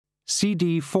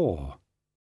CD 4.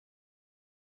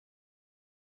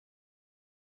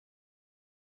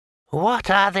 "What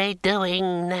are they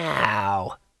doing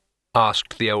now?"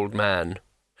 asked the old man.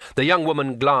 The young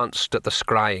woman glanced at the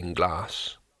scrying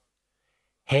glass.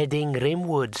 "Heading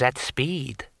rimwards at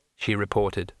speed," she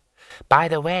reported. "By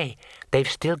the way, they've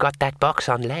still got that box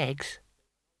on legs."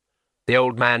 The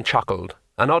old man chuckled,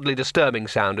 an oddly disturbing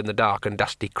sound in the dark and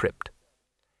dusty crypt.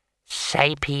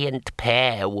 "Sapient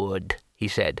pear wood," he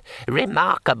said.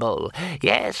 "Remarkable.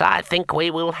 Yes, I think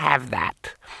we will have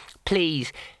that.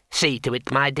 Please see to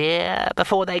it, my dear,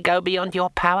 before they go beyond your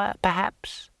power,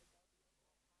 perhaps."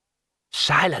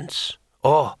 "Silence!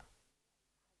 Or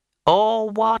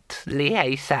what,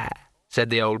 Liesa?" said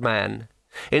the old man.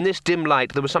 In this dim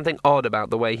light there was something odd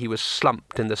about the way he was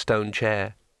slumped in the stone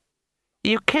chair.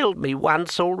 "You killed me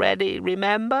once already,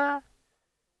 remember?"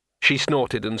 She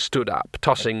snorted and stood up,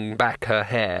 tossing back her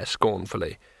hair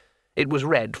scornfully. It was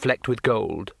red, flecked with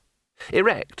gold.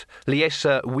 Erect,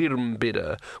 Liesa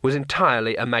Wyrmbidder was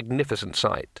entirely a magnificent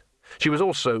sight. She was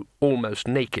also almost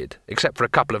naked, except for a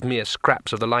couple of mere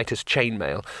scraps of the lightest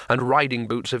chainmail and riding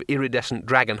boots of iridescent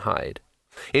dragon hide.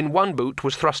 In one boot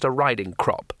was thrust a riding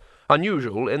crop,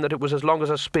 unusual in that it was as long as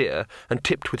a spear and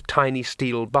tipped with tiny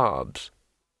steel barbs.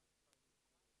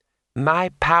 "My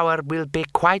power will be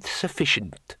quite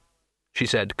sufficient," she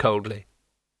said coldly.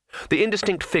 The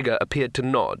indistinct figure appeared to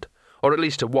nod, or at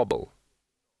least to wobble.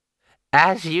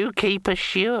 "As you keep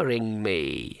assuring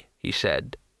me," he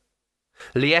said.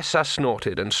 Liesa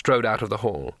snorted and strode out of the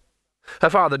hall. Her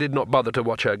father did not bother to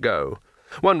watch her go.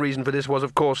 One reason for this was,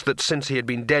 of course, that since he had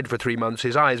been dead for 3 months,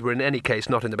 his eyes were in any case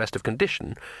not in the best of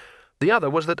condition. The other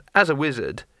was that, as a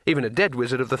wizard, even a dead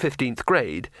wizard of the 15th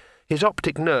grade, his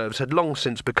optic nerves had long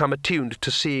since become attuned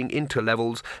to seeing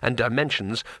interlevels and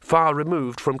dimensions far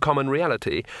removed from common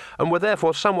reality, and were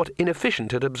therefore somewhat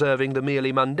inefficient at observing the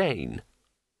merely mundane.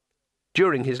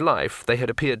 During his life they had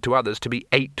appeared to others to be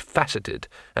 8-faceted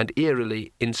and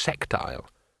eerily insectile.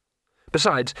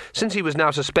 Besides, since he was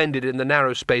now suspended in the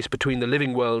narrow space between the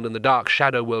living world and the dark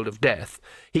shadow world of death,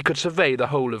 he could survey the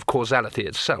whole of causality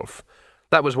itself.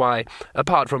 That was why,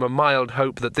 apart from a mild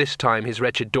hope that this time his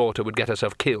wretched daughter would get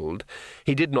herself killed,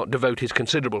 he did not devote his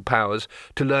considerable powers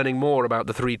to learning more about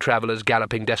the 3 travellers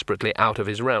galloping desperately out of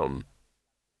his realm.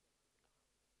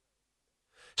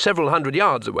 Several hundred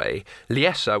yards away,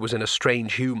 Liesa was in a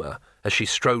strange humour as she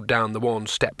strode down the worn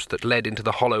steps that led into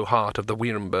the hollow heart of the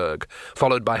Wyrmberg,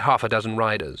 followed by 6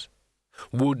 riders.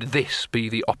 Would this be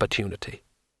the opportunity?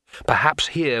 Perhaps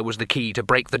here was the key to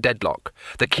break the deadlock,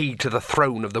 the key to the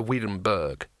throne of the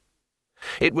Wyrmberg.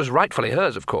 It was rightfully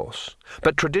hers, of course,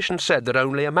 but tradition said that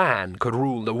only a man could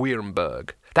rule the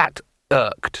Wyrmberg. That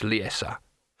irked Liesa,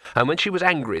 and when she was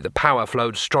angry the power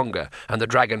flowed stronger, and the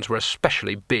dragons were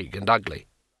especially big and ugly.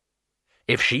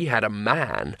 If she had a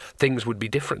man, things would be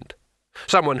different.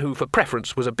 Someone who, for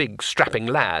preference, was a big, strapping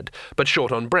lad, but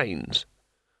short on brains.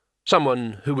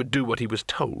 Someone who would do what he was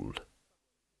told.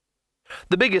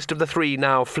 The biggest of the 3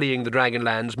 now fleeing the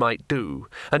Dragonlands might do,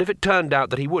 and if it turned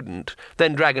out that he wouldn't,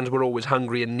 then dragons were always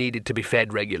hungry and needed to be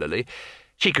fed regularly.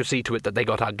 She could see to it that they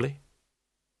got ugly.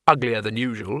 Uglier than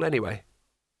usual, anyway.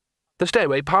 The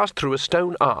stairway passed through a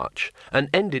stone arch and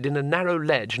ended in a narrow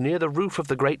ledge near the roof of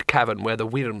the great cavern where the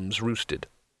Wyrms roosted.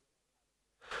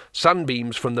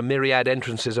 Sunbeams from the myriad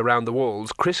entrances around the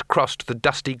walls criss-crossed the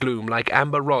dusty gloom like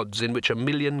amber rods in which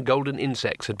 1,000,000 golden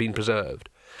insects had been preserved.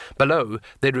 Below,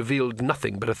 they revealed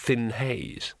nothing but a thin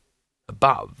haze.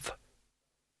 Above.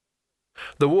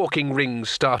 The walking rings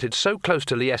started so close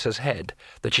to Liesa's head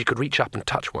that she could reach up and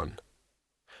touch one.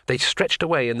 They stretched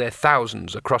away in their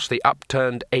thousands across the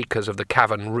upturned acres of the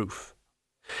cavern roof.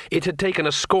 It had taken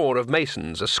a score of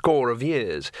masons, a score of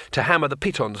years, to hammer the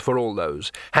pitons for all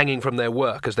those, hanging from their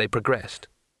work as they progressed.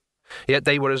 Yet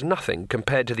they were as nothing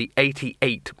compared to the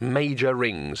 88 major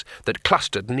rings that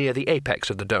clustered near the apex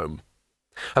of the dome.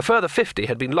 A further 50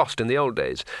 had been lost in the old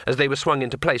days, as they were swung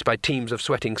into place by teams of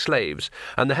sweating slaves,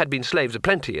 and there had been slaves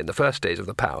aplenty in the first days of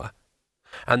the power.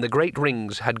 And the great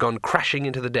rings had gone crashing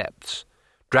into the depths,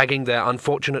 dragging their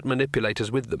unfortunate manipulators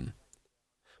with them.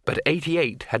 But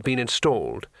 88 had been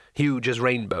installed, huge as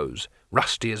rainbows,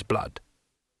 rusty as blood.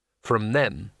 From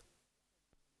them...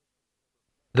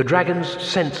 The dragons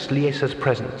sense Liesa's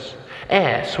presence.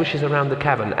 Air swishes around the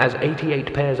cavern as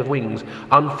 88 pairs of wings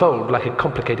unfold like a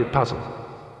complicated puzzle.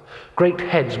 Great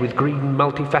heads with green,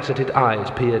 multifaceted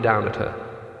eyes peer down at her.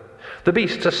 The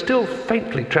beasts are still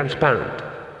faintly transparent.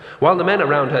 While the men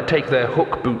around her take their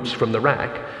hook boots from the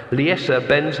rack, Liesa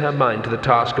bends her mind to the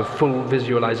task of full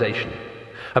visualization.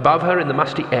 Above her in the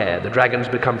musty air, the dragons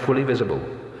become fully visible,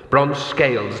 bronze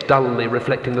scales dully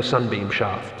reflecting the sunbeam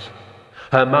shafts.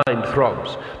 Her mind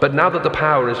throbs, but now that the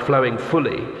power is flowing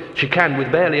fully, she can,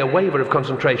 with barely a waver of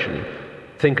concentration,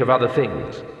 think of other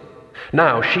things.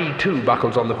 Now she too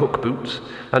buckles on the hook boots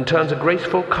and turns a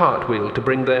graceful cartwheel to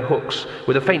bring their hooks,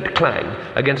 with a faint clang,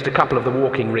 against a couple of the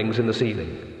walking rings in the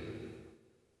ceiling.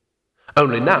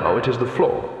 Only now it is the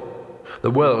floor.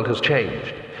 The world has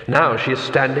changed. Now she is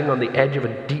standing on the edge of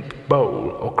a deep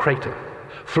bowl or crater,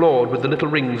 floored with the little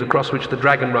rings across which the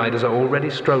dragon riders are already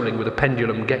strolling with a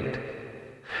pendulum gait.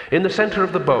 In the center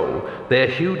of the bowl, their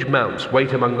huge mounts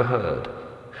wait among the herd.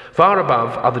 Far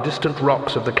above are the distant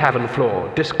rocks of the cavern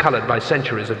floor, discolored by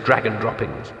centuries of dragon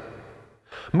droppings.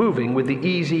 Moving with the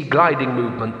easy, gliding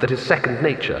movement that is second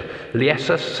nature,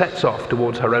 Liessa sets off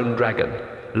towards her own dragon,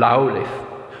 Laolith,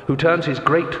 who turns his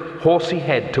great, horsey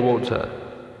head towards her.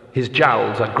 His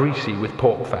jowls are greasy with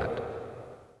pork fat.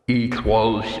 "It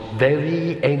was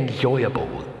very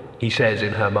enjoyable," he says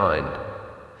in her mind.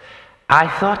 "I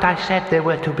thought I said there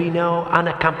were to be no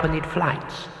unaccompanied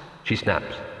flights," she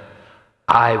snaps.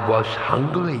 "I was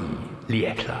hungry,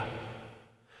 Liessa."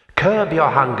 "Curb your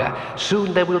hunger.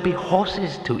 Soon there will be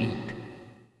horses to eat."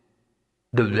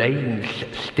 "The reins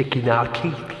stick in our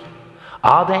teeth.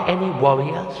 Are there any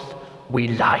warriors?" "We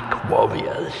like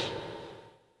warriors."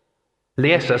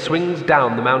 Liessa swings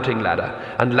down the mounting ladder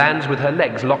and lands with her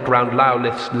legs locked round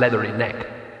Laolith's leathery neck.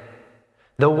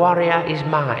 "The warrior is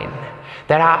mine.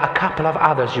 There are a couple of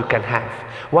others you can have.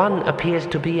 One appears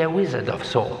to be a wizard of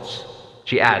sorts,"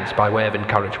 she adds by way of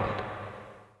encouragement.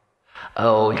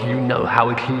 "Oh, you know how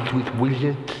it is with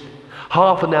wizards.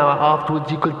 Half an hour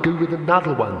afterwards you could do with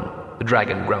another one," the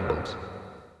dragon grumbles.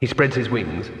 He spreads his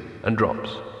wings and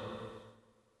drops.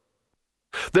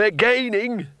 "They're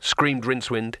gaining!" screamed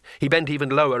Rincewind. He bent even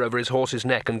lower over his horse's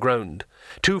neck and groaned.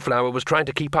 Twoflower was trying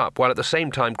to keep up, while at the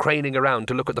same time craning around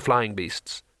to look at the flying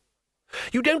beasts.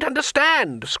 "You don't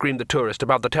understand!" screamed the tourist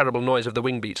above the terrible noise of the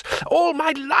wing beats. "All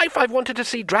my life I've wanted to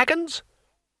see dragons!"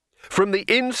 "From the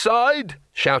inside!"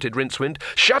 shouted Rincewind.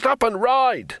 "Shut up and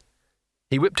ride!"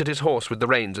 He whipped at his horse with the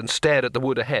reins and stared at the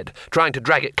wood ahead, trying to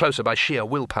drag it closer by sheer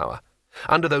willpower.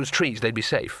 Under those trees they'd be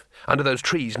safe. Under those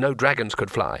trees no dragons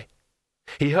could fly.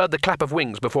 He heard the clap of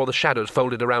wings before the shadows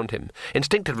folded around him.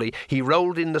 Instinctively, he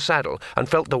rolled in the saddle and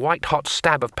felt the white-hot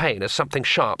stab of pain as something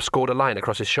sharp scored a line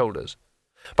across his shoulders.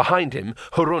 Behind him,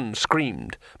 Hurun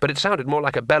screamed, but it sounded more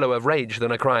like a bellow of rage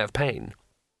than a cry of pain.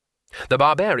 The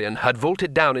barbarian had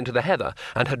vaulted down into the heather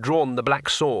and had drawn the black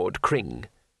sword, Kring.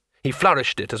 He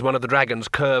flourished it as one of the dragons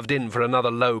curved in for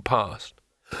another low pass.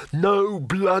 "No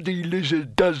bloody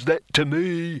lizard does that to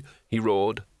me," he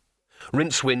roared.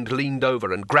 Rincewind leaned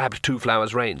over and grabbed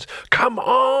Twoflower's reins. "Come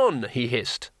on!" he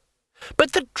hissed.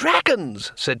 "But the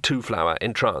dragons!" said Twoflower,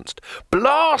 entranced.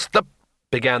 "Blast the—"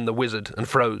 began the wizard and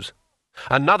froze.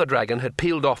 Another dragon had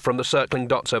peeled off from the circling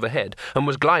dots overhead and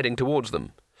was gliding towards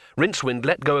them. Rincewind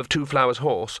let go of Twoflower's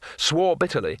horse, swore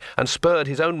bitterly, and spurred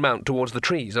his own mount towards the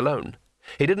trees alone.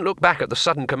 He didn't look back at the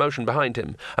sudden commotion behind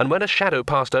him, and when a shadow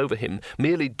passed over him,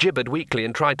 merely gibbered weakly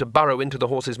and tried to burrow into the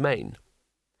horse's mane.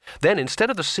 Then,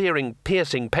 instead of the searing,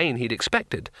 piercing pain he'd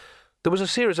expected, there was a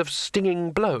series of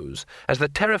stinging blows as the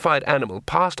terrified animal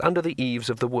passed under the eaves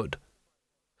of the wood.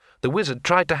 The wizard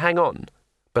tried to hang on,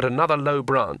 but another low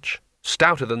branch,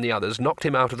 stouter than the others, knocked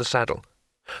him out of the saddle.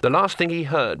 The last thing he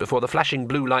heard before the flashing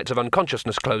blue lights of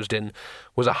unconsciousness closed in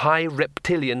was a high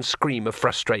reptilian scream of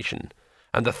frustration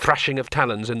and the thrashing of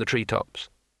talons in the treetops.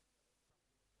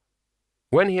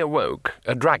 When he awoke,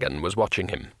 a dragon was watching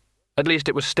him. At least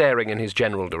it was staring in his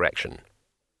general direction.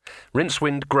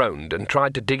 Rincewind groaned and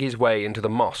tried to dig his way into the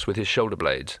moss with his shoulder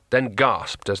blades, then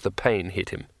gasped as the pain hit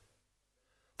him.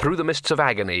 Through the mists of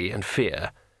agony and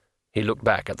fear, he looked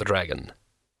back at the dragon.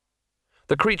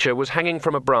 The creature was hanging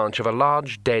from a branch of a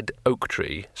large dead oak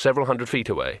tree several 100 feet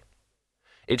away.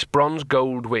 Its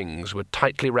bronze-gold wings were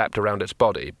tightly wrapped around its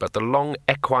body, but the long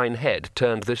equine head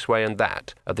turned this way and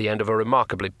that at the end of a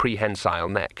remarkably prehensile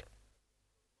neck.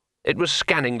 It was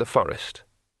scanning the forest.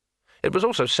 It was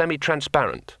also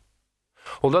semi-transparent.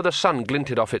 Although the sun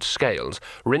glinted off its scales,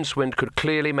 Rincewind could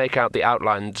clearly make out the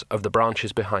outlines of the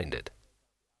branches behind it.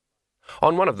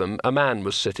 On one of them a man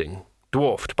was sitting,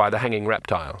 dwarfed by the hanging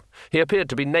reptile. He appeared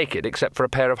to be naked except for a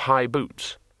pair of high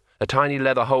boots, a tiny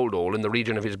leather holdall in the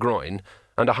region of his groin,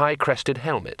 and a high-crested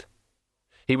helmet.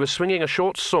 He was swinging a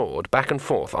short sword back and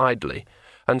forth idly,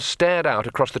 and stared out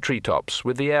across the treetops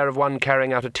with the air of one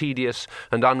carrying out a tedious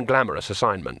and unglamorous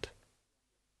assignment.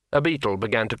 A beetle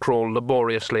began to crawl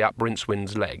laboriously up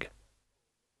Rincewind's leg.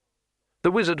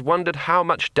 The wizard wondered how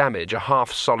much damage a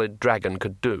half-solid dragon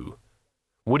could do.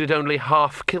 Would it only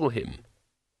half kill him?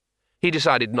 He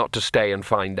decided not to stay and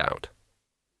find out.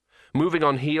 Moving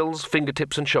on heels,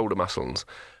 fingertips and shoulder muscles,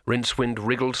 Rincewind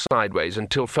wriggled sideways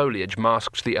until foliage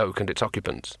masked the oak and its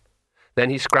occupants. Then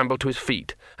he scrambled to his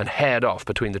feet and hared off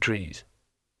between the trees.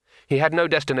 He had no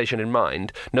destination in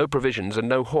mind, no provisions and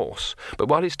no horse, but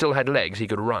while he still had legs he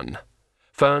could run.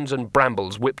 Ferns and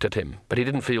brambles whipped at him, but he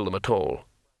didn't feel them at all.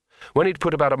 When he'd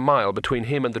put about a mile between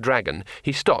him and the dragon,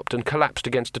 he stopped and collapsed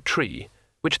against a tree,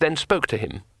 which then spoke to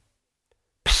him.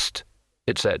 "Psst,"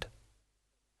 it said.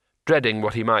 Dreading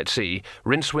what he might see,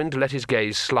 Rincewind let his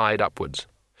gaze slide upwards.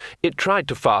 It tried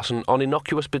to fasten on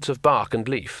innocuous bits of bark and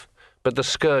leaf, but the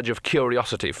scourge of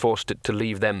curiosity forced it to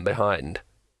leave them behind.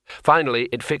 Finally,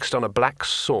 it fixed on a black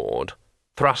sword,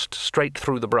 thrust straight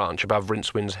through the branch above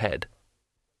Rincewind's head.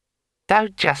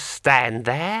 "Don't just stand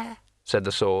there," said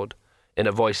the sword, in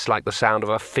a voice like the sound of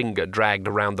a finger dragged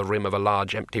around the rim of a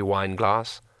large empty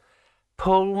wine-glass.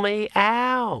 "Pull me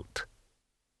out."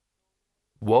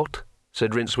 "What?"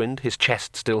 said Rincewind, his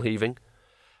chest still heaving.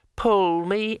 "Pull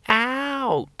me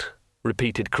out,"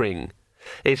 repeated Kring.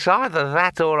 "It's either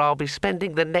that or I'll be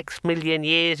spending the next 1,000,000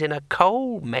 years in a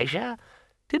coal measure.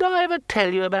 Did I ever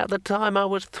tell you about the time I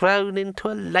was thrown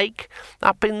into a lake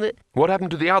up in the—" "What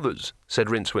happened to the others?" said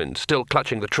Rincewind, still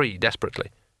clutching the tree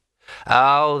desperately.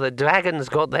 "Oh, the dragon's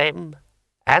got them,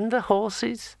 and the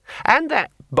horses, and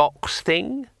that box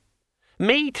thing.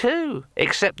 Me too,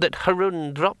 except that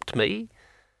Harun dropped me.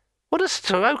 What a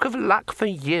stroke of luck for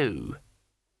you."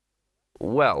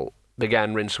 "Well,"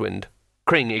 began Rincewind.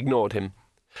 Kring ignored him.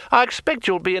 "I expect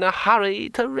you'll be in a hurry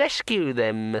to rescue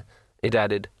them," it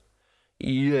added.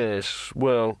 "Yes,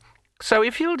 well—" "So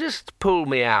if you'll just pull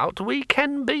me out, we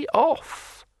can be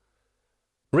off."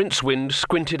 Rincewind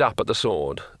squinted up at the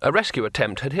sword. A rescue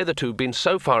attempt had hitherto been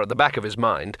so far at the back of his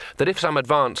mind that if some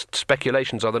advanced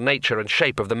speculations on the nature and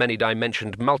shape of the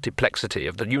many-dimensioned multiplexity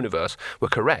of the universe were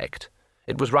correct,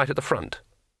 it was right at the front.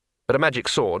 But a magic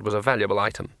sword was a valuable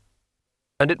item.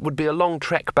 And it would be a long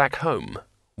trek back home,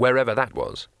 wherever that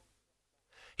was.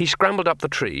 He scrambled up the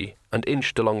tree and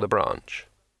inched along the branch.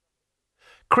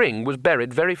 Kring was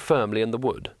buried very firmly in the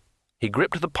wood. He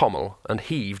gripped the pommel and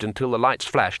heaved until the lights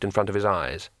flashed in front of his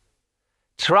eyes.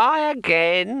 "Try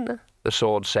again," the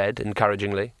sword said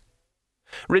encouragingly.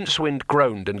 Rincewind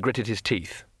groaned and gritted his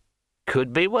teeth.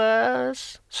 "Could be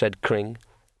worse," said Kring.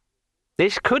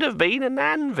 "This could have been an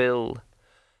anvil."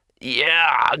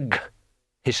 "Yagh!"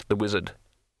 hissed the wizard,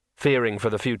 fearing for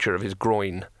the future of his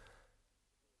groin.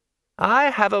 "I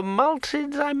have a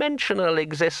multi-dimensional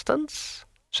existence,"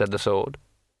 said the sword.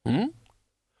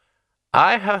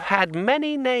 "I have had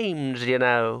many names, you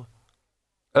know."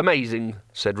 "Amazing,"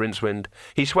 said Rincewind.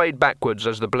 He swayed backwards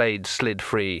as the blade slid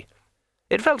free.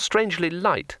 It felt strangely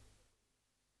light.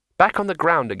 Back on the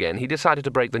ground again, he decided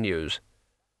to break the news.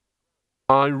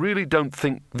 "I really don't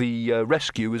think the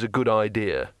rescue is a good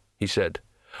idea," he said.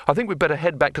 "I think we'd better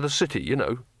head back to the city,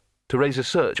 to raise a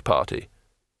search party."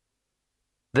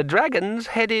 "The dragon's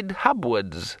headed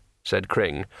hubwards," said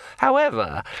Kring.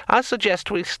 "However, I suggest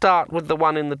we start with the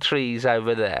one in the trees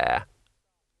over there."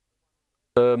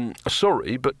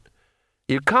 Sorry, but—"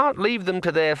 "You can't leave them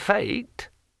to their fate."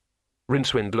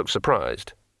 Rincewind looked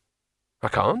surprised. "I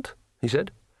can't?" he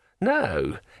said.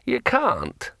 "No, you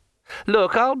can't.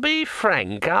 Look, I'll be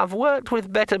frank. I've worked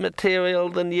with better material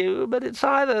than you, but it's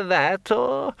either that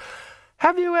or—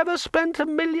 Have you ever spent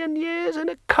 1,000,000 years in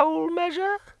a coal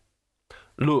measure?"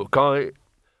 "Look,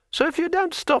 So if you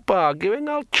don't stop arguing,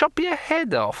 I'll chop your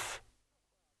head off."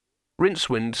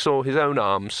 Rincewind saw his own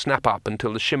arm snap up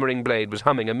until the shimmering blade was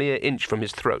humming a mere inch from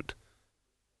his throat.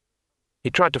 He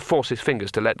tried to force his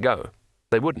fingers to let go.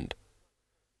 They wouldn't.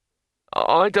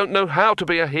 "I don't know how to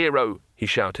be a hero," he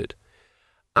shouted.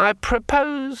 "I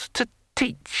propose to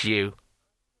teach you."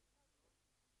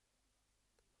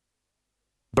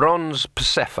 Bronze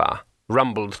Persephar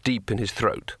rumbled deep in his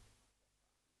throat.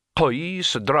 Hoi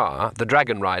Sadra, the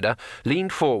dragon rider,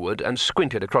 leaned forward and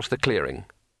squinted across the clearing.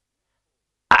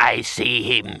 "I see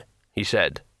him," he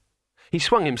said. He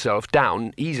swung himself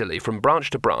down easily from branch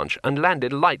to branch and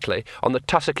landed lightly on the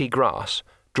tussocky grass,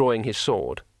 drawing his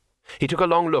sword. He took a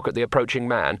long look at the approaching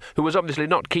man, who was obviously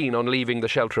not keen on leaving the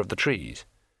shelter of the trees.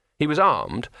 He was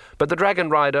armed, but the dragon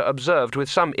rider observed with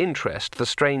some interest the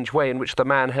strange way in which the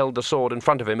man held the sword in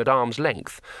front of him at arm's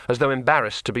length, as though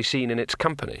embarrassed to be seen in its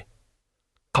company.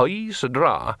 Hoi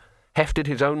Sadra hefted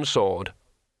his own sword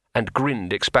and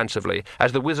grinned expansively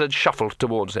as the wizard shuffled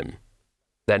towards him.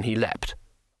 Then he leapt.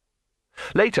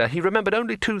 Later, he remembered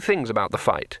only two things about the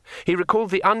fight. He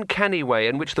recalled the uncanny way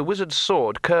in which the wizard's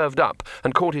sword curved up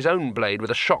and caught his own blade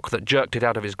with a shock that jerked it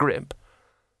out of his grip.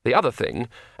 The other thing,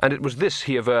 and it was this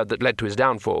he averred that led to his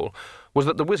downfall, was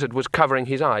that the wizard was covering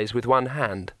his eyes with one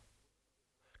hand.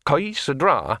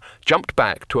 Dra jumped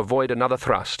back to avoid another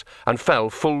thrust and fell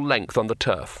full length on the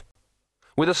turf.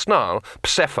 With a snarl,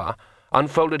 Psepha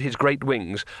unfolded his great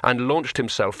wings and launched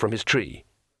himself from his tree.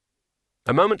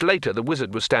 A moment later the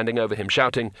wizard was standing over him,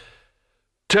 shouting,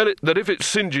 "Tell it that if it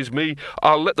singes me,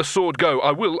 I'll let the sword go.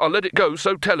 I'll let it go,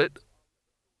 so tell it."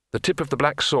 The tip of the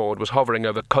black sword was hovering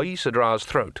over Dra's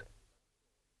throat.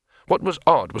 What was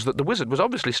odd was that the wizard was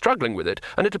obviously struggling with it,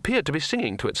 and it appeared to be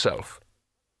singing to itself.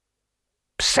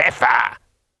 "Psepha!"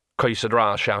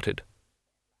 Dra shouted.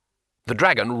 The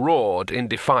dragon roared in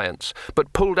defiance,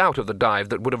 but pulled out of the dive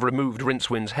that would have removed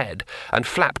Rincewind's head, and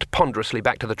flapped ponderously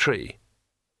back to the tree.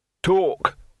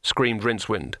 "Talk!" screamed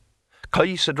Rincewind.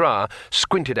 Dra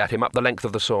squinted at him up the length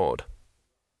of the sword.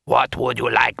 "What would you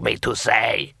like me to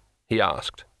say?" he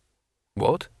asked.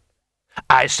 "What?"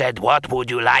 "I said, what would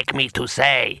you like me to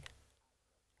say?"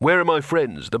 "Where are my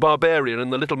friends? The barbarian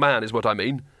and the little man is what I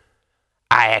mean."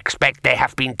 "I expect they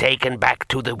have been taken back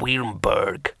to the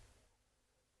Wyrmberg."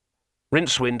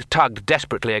 Rincewind tugged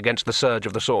desperately against the surge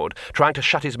of the sword, trying to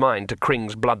shut his mind to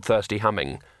Kring's bloodthirsty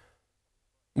humming.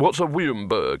 "What's a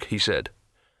Wyrmberg?" he said.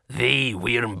 "The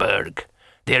Wyrmberg.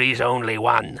 There is only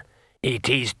one. It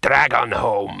is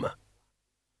Dragonholm."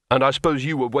 "And I suppose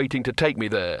you were waiting to take me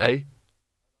there, eh?"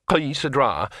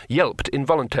 Dra yelped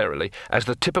involuntarily as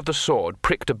the tip of the sword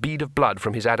pricked a bead of blood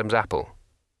from his Adam's apple.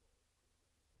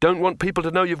 "Don't want people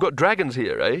to know you've got dragons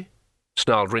here, eh?"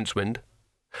 snarled Rincewind.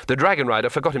 The dragon rider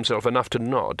forgot himself enough to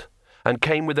nod, and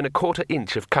came within a quarter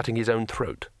inch of cutting his own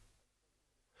throat.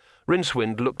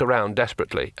 Rincewind looked around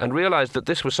desperately, and realized that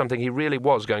this was something he really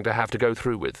was going to have to go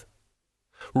through with.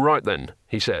 "Right then,"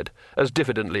 he said, as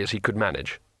diffidently as he could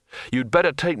manage. "You'd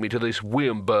better take me to this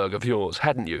Wyrmberg of yours,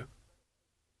 hadn't you?"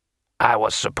 "I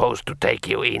was supposed to take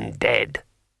you in dead,"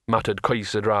 muttered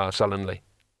Dra sullenly.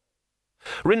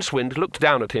 Rincewind looked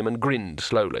down at him and grinned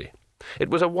slowly.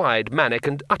 It was a wide, manic,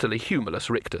 and utterly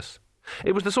humourless rictus.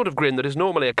 It was the sort of grin that is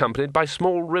normally accompanied by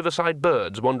small riverside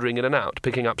birds wandering in and out,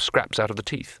 picking up scraps out of the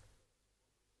teeth.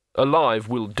 "Alive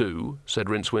will do," said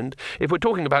Rincewind. "If we're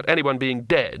talking about anyone being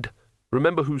dead,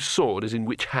 remember whose sword is in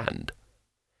which hand."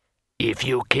 "If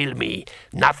you kill me,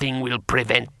 nothing will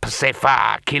prevent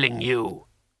Psepha killing you,"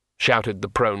 shouted the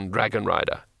prone dragon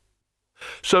rider.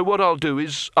 "So what I'll do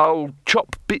is I'll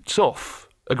chop bits off,"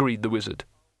 agreed the wizard.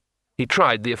 He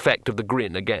tried the effect of the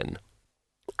grin again.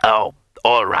 "Oh,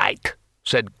 all right,"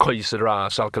 said Dra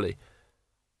sulkily.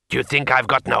 "Do you think I've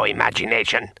got no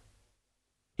imagination?"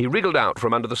 He wriggled out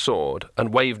from under the sword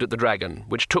and waved at the dragon,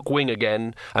 which took wing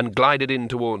again and glided in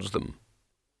towards them.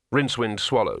 Rincewind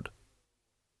swallowed.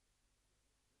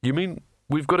 "You mean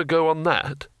we've got to go on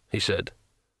that?" he said.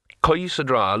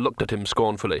 Dra looked at him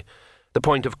scornfully, the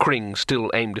point of Kring still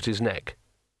aimed at his neck.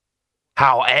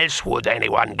 "How else would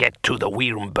anyone get to the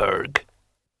Wyrmberg?"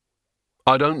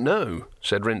 "I don't know,"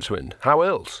 said Rincewind. "How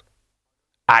else?"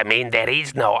 "I mean, there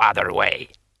is no other way.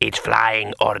 It's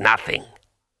flying or nothing."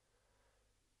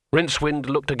 Rincewind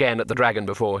looked again at the dragon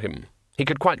before him. He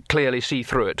could quite clearly see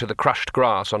through it to the crushed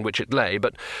grass on which it lay,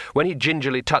 but when he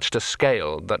gingerly touched a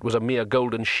scale that was a mere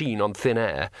golden sheen on thin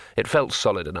air, it felt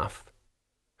solid enough.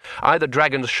 Either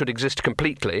dragons should exist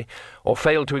completely, or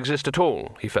fail to exist at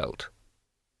all, he felt.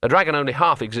 A dragon only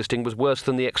half existing was worse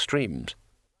than the extremes.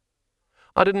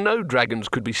 "I didn't know dragons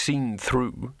could be seen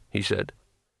through," he said.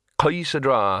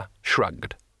 Dra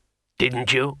shrugged.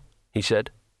 "Didn't you?" he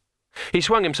said. He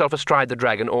swung himself astride the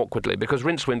dragon awkwardly, because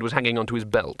Rincewind was hanging onto his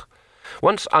belt.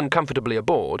 Once uncomfortably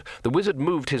aboard, the wizard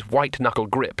moved his white-knuckle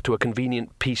grip to a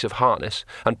convenient piece of harness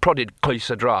and prodded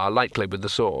Dra lightly with the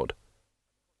sword.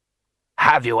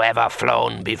 "Have you ever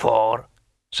flown before?"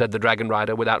 said the dragon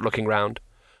rider without looking round.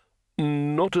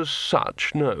 "Not as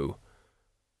such, no."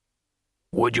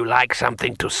 "Would you like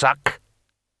something to suck?"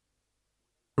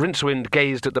 Rincewind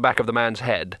gazed at the back of the man's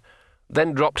head,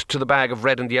 then dropped to the bag of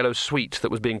red and yellow sweets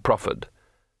that was being proffered.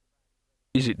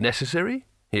 "Is it necessary?"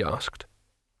 he asked.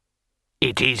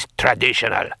 "It is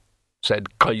traditional," said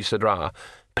Dra.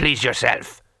 "Please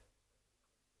yourself."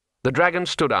 The dragon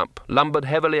stood up, lumbered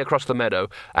heavily across the meadow,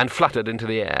 and fluttered into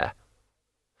the air.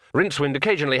 Rincewind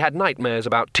occasionally had nightmares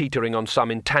about teetering on some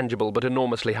intangible but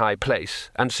enormously high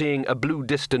place, and seeing a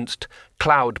blue-distanced,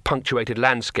 cloud-punctuated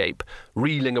landscape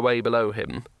reeling away below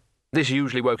him. This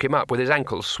usually woke him up with his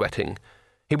ankles sweating.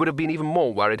 He would have been even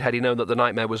more worried had he known that the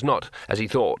nightmare was not, as he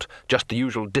thought, just the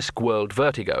usual Discworld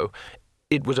vertigo.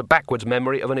 It was a backwards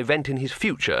memory of an event in his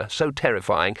future so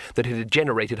terrifying that it had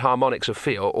generated harmonics of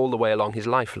fear all the way along his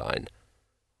lifeline.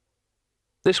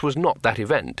 This was not that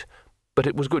event, but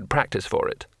it was good practice for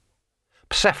it.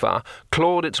 Psepha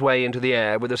clawed its way into the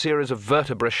air with a series of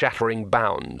vertebra-shattering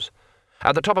bounds.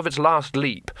 At the top of its last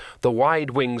leap, the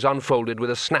wide wings unfolded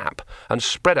with a snap and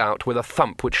spread out with a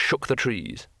thump which shook the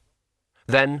trees.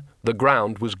 Then the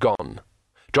ground was gone,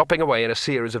 dropping away in a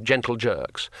series of gentle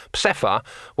jerks. Psepha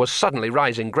was suddenly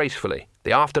rising gracefully,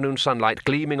 the afternoon sunlight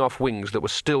gleaming off wings that were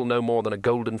still no more than a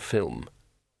golden film.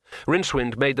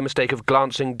 Rincewind made the mistake of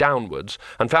glancing downwards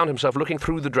and found himself looking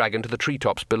through the dragon to the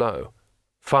treetops below,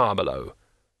 far below.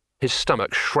 His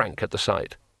stomach shrank at the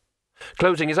sight.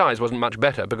 Closing his eyes wasn't much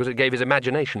better because it gave his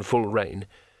imagination full rein.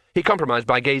 He compromised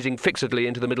by gazing fixedly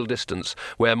into the middle distance,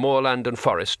 where moorland and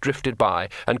forest drifted by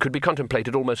and could be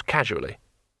contemplated almost casually.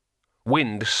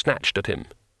 Wind snatched at him.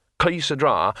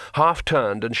 Cleisadra half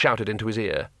turned and shouted into his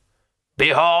ear,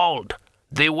 "Behold,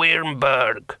 the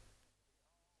Wyrmberg!"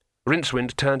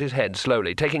 Rincewind turned his head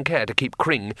slowly, taking care to keep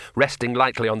Kring resting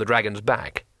lightly on the dragon's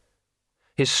back.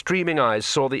 His streaming eyes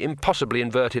saw the impossibly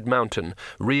inverted mountain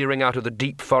rearing out of the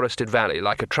deep forested valley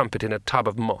like a trumpet in a tub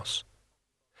of moss.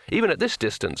 Even at this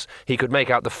distance, he could make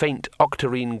out the faint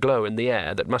octarine glow in the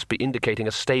air that must be indicating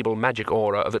a stable magic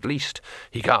aura of at least,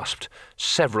 he gasped,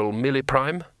 several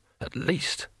milliprime? At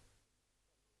least.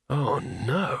 "Oh,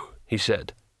 no," he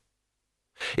said.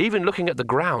 Even looking at the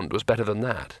ground was better than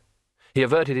that. He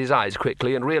averted his eyes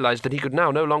quickly and realized that he could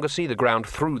now no longer see the ground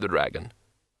through the dragon.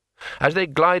 As they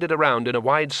glided around in a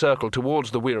wide circle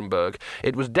towards the Wyrmberg,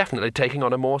 it was definitely taking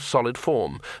on a more solid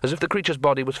form, as if the creature's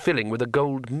body was filling with a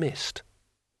gold mist.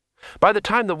 By the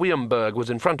time the Wyrmberg was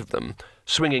in front of them,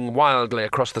 swinging wildly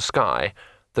across the sky,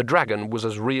 the dragon was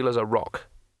as real as a rock.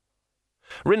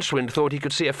 Rincewind thought he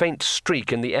could see a faint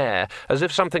streak in the air, as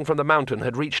if something from the mountain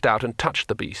had reached out and touched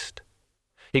the beast.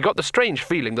 He got the strange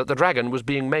feeling that the dragon was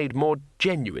being made more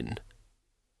genuine.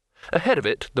 Ahead of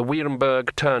it, the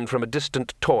Wyrmberg turned from a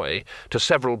distant toy to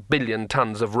several billion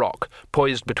tons of rock,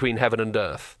 poised between heaven and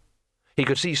earth. He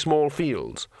could see small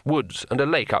fields, woods, and a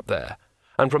lake up there,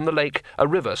 and from the lake a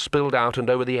river spilled out and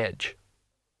over the edge.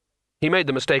 He made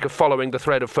the mistake of following the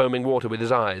thread of foaming water with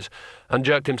his eyes, and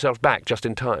jerked himself back just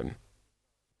in time.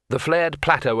 The flared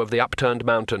plateau of the upturned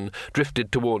mountain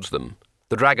drifted towards them.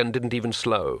 The dragon didn't even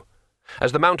slow.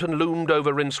 As the mountain loomed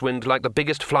over Rincewind like the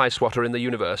biggest fly-swatter in the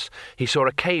universe, he saw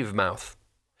a cave mouth.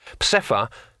 Psepha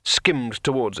skimmed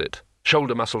towards it,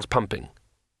 shoulder muscles pumping.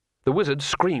 The wizard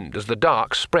screamed as the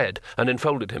dark spread and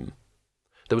enfolded him.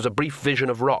 There was a brief vision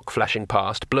of rock flashing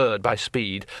past, blurred by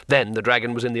speed. Then the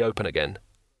dragon was in the open again.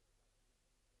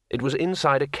 It was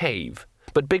inside a cave,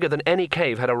 but bigger than any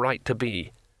cave had a right to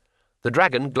be. The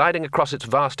dragon, gliding across its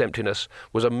vast emptiness,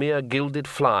 was a mere gilded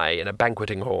fly in a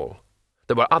banqueting hall.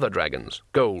 There were other dragons,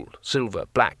 gold, silver,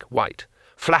 black, white,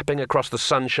 flapping across the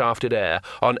sun-shafted air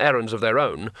on errands of their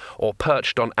own or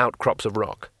perched on outcrops of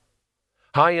rock.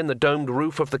 High in the domed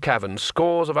roof of the cavern,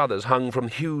 scores of others hung from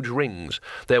huge rings,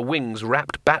 their wings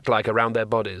wrapped bat-like around their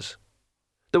bodies.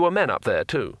 There were men up there,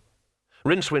 too.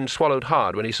 Rincewind swallowed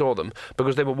hard when he saw them,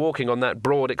 because they were walking on that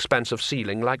broad expanse of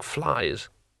ceiling like flies.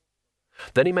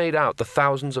 Then he made out the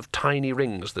thousands of tiny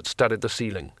rings that studded the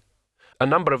ceiling. A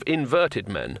number of inverted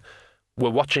men were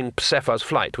watching Psepha's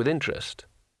flight with interest.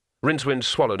 Rincewind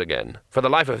swallowed again. For the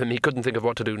life of him, he couldn't think of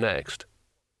what to do next.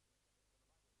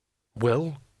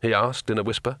 "Well," he asked in a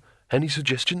whisper, "any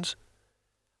suggestions?"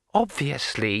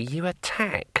 "Obviously you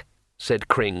attack," said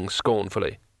Kring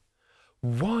scornfully.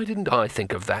 "Why didn't I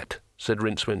think of that?" said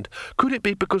Rincewind. "Could it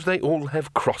be because they all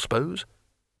have crossbows?"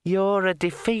 "You're a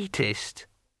defeatist."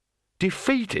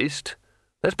 "Defeatist?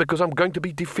 That's because I'm going to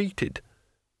be defeated."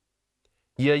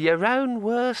 "You're your own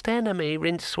worst enemy,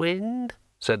 Rincewind,"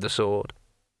 said the sword.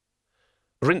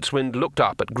 Rincewind looked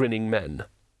up at grinning men.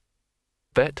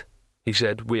 "Bet," he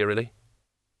said wearily.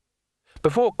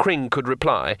 Before Kring could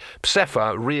reply,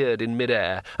 Psepha reared in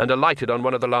mid-air and alighted on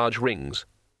one of the large rings,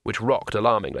 which rocked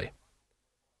alarmingly.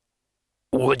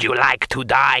 "Would you like to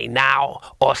die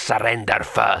now, or surrender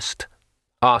first?"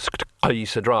 asked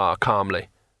Cleisadra calmly.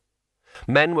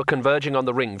 Men were converging on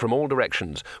the ring from all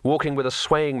directions, walking with a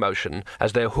swaying motion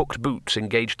as their hooked boots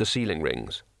engaged the ceiling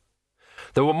rings.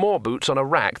 There were more boots on a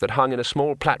rack that hung in a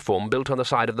small platform built on the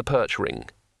side of the perch ring.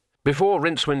 Before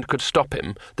Rincewind could stop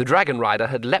him, the dragon rider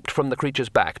had leapt from the creature's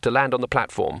back to land on the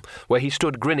platform, where he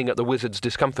stood grinning at the wizard's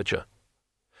discomfiture.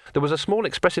 There was a small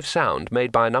expressive sound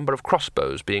made by a number of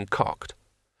crossbows being cocked.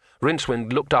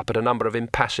 Rincewind looked up at a number of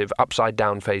impassive,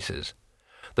 upside-down faces.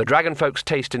 The dragonfolk's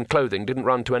taste in clothing didn't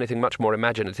run to anything much more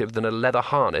imaginative than a leather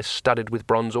harness studded with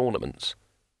bronze ornaments.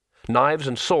 Knives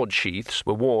and sword sheaths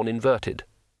were worn inverted.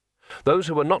 Those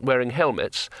who were not wearing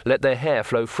helmets let their hair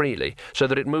flow freely, so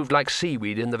that it moved like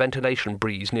seaweed in the ventilation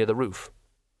breeze near the roof.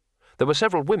 There were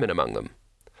several women among them.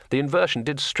 The inversion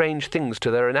did strange things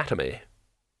to their anatomy.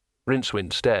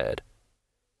 Rincewind stared.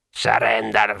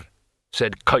 "Surrender,"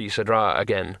 said Kaisadra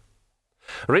again.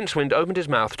 Rincewind opened his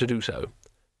mouth to do so.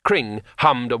 Kring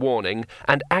hummed a warning,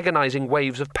 and agonizing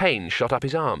waves of pain shot up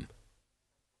his arm.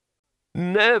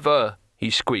 "Never!" he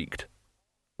squeaked.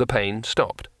 The pain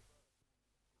stopped.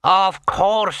 "Of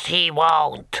course he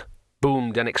won't,"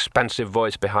 boomed an expansive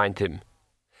voice behind him.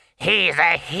 "He's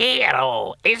a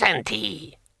hero, isn't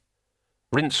he?"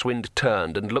 Rincewind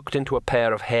turned and looked into a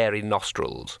pair of hairy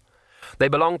nostrils. They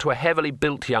belonged to a heavily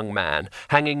built young man,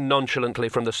 hanging nonchalantly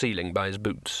from the ceiling by his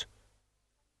boots.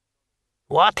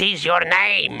 "What is your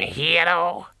name,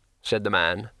 hero?" said the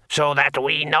man, "so that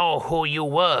we know who you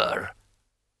were."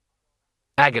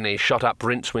 Agony shot up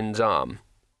Rincewind's arm.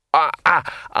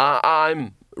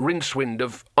 I'm Rincewind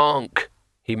of Ankh,"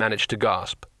 he managed to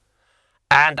gasp.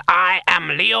 "And I am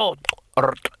Leo,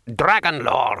 Dragon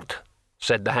Lord,"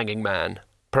 said the hanging man,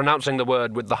 pronouncing the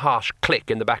word with the harsh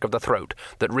click in the back of the throat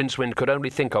that Rincewind could only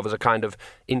think of as a kind of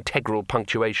integral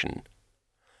punctuation.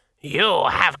 "You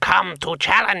have come to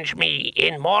challenge me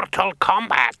in mortal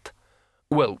combat."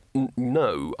 "Well,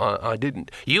 no, I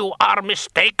didn't." "You are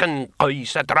mistaken,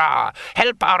 Kaisadra.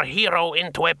 Help our hero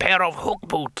into a pair of hook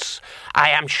boots. I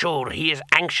am sure he is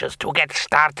anxious to get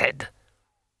started."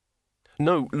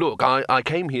 "No, look, I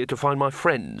came here to find my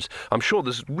friends. I'm sure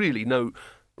there's really no—"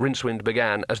 Rincewind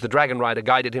began as the dragon rider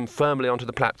guided him firmly onto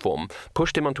the platform,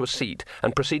 pushed him onto a seat,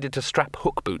 and proceeded to strap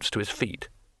hook boots to his feet.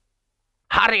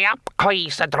 "Hurry up,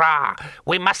 Kaisadra.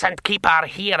 We mustn't keep our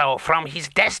hero from his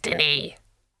destiny,"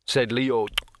 said Leo.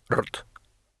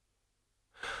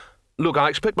 "Look, I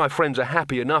expect my friends are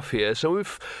happy enough here, so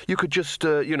if you could just,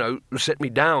 set me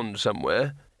down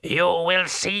somewhere—" "You will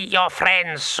see your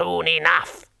friends soon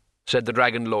enough," said the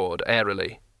Dragon Lord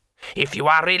airily. "If you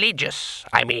are religious,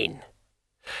 I mean.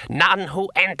 None who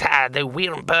enter the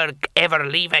Wyrmberg ever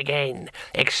leave again,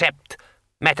 except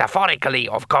metaphorically,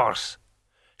 of course.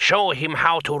 Show him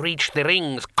how to reach the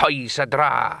rings,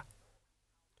 Kaisadra."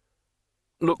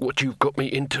 "Look what you've got me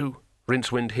into,"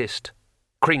 Rincewind hissed.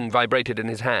 Kring vibrated in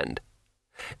his hand.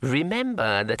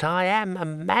 "Remember that I am a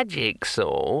magic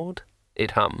sword,"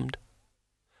 it hummed.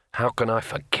 "How can I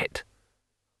forget?"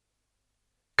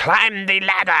 "Climb the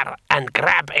ladder and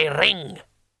grab a ring,"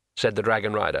 said the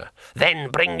dragon rider.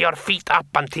 "Then bring your feet up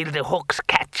until the hooks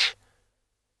catch."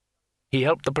 He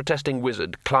helped the protesting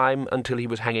wizard climb until he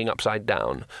was hanging upside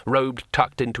down, robe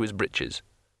tucked into his breeches.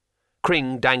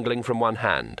 Kring dangling from one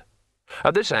hand.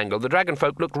 At this angle, the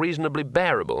dragonfolk looked reasonably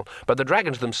bearable, but the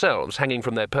dragons themselves, hanging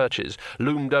from their perches,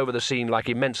 loomed over the scene like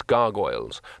immense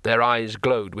gargoyles. Their eyes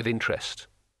glowed with interest.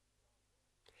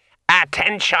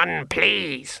 "Attention,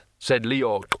 please," said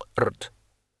Leo.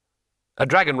 A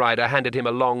dragon rider handed him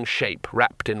a long shape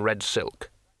wrapped in red silk.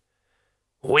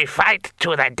 "We fight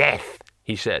to the death,"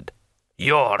 he said.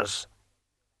 "Yours."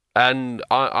 "And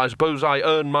I suppose I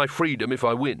earn my freedom if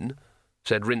I win,"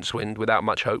 said Rincewind without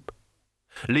much hope.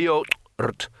 Leo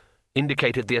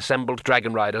indicated the assembled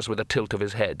dragon riders with a tilt of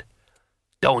his head.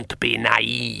 "Don't be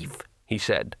naive," he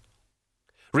said.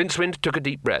 Rincewind took a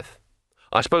deep breath.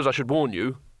 "I suppose I should warn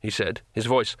you," he said, his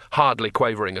voice hardly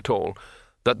quavering at all,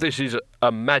 "that this is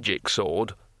a magic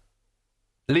sword."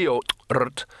 Leo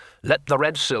let the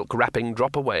red silk wrapping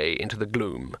drop away into the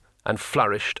gloom and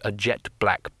flourished a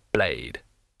jet-black blade.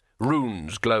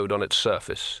 Runes glowed on its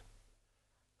surface.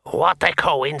 "What a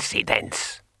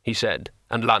coincidence," he said,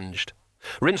 and lunged.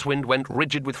 Rincewind went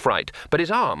rigid with fright, but his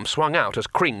arm swung out as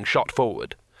Kring shot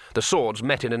forward. The swords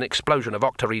met in an explosion of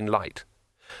octarine light.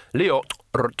 Leo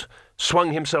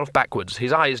swung himself backwards,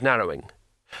 his eyes narrowing.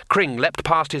 Kring leapt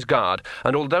past his guard,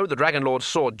 and although the Dragon Lord's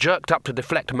sword jerked up to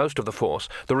deflect most of the force,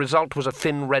 the result was a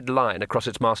thin red line across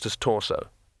its master's torso.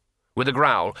 With a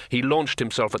growl, he launched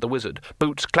himself at the wizard,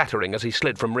 boots clattering as he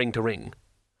slid from ring to ring.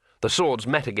 The swords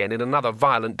met again in another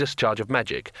violent discharge of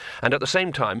magic, and at the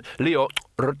same time Leo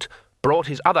brought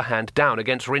his other hand down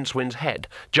against Rincewind's head,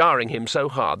 jarring him so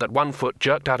hard that one foot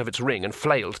jerked out of its ring and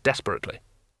flailed desperately.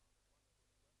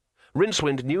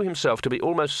 Rincewind knew himself to be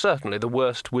almost certainly the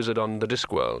worst wizard on the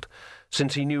Discworld,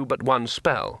 since he knew but one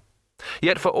spell.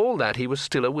 Yet for all that he was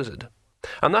still a wizard,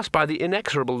 and thus by the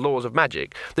inexorable laws of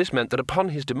magic this meant that upon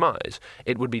his demise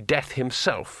it would be Death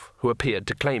himself who appeared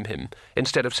to claim him,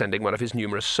 instead of sending one of his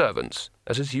numerous servants,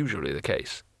 as is usually the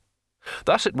case.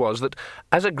 Thus it was that,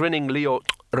 as a grinning Leo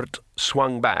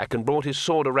swung back and brought his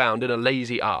sword around in a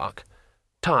lazy arc,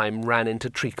 time ran into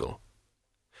treacle.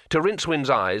 To Rincewind's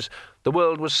eyes, the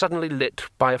world was suddenly lit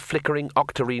by a flickering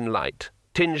octarine light,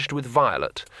 tinged with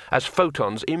violet, as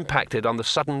photons impacted on the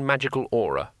sudden magical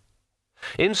aura.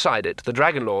 Inside it, the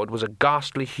Dragon Lord was a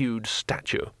ghastly-hued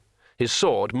statue, his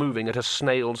sword moving at a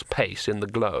snail's pace in the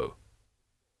glow.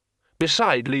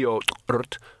 Beside Leo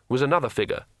was another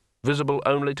figure, visible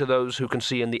only to those who can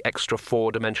see in the extra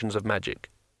 4 dimensions of magic.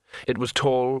 It was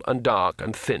tall and dark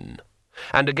and thin,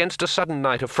 and against a sudden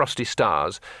night of frosty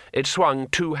stars, it swung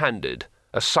two-handed,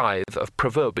 a scythe of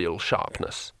proverbial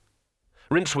sharpness.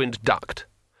 Rincewind ducked.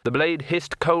 The blade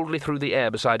hissed coldly through the air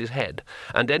beside his head,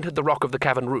 and entered the rock of the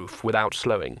cavern roof without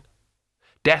slowing.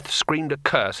 Death screamed a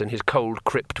curse in his cold,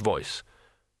 crypt voice.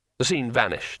 The scene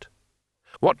vanished.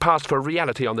 What passed for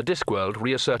reality on the Discworld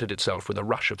reasserted itself with a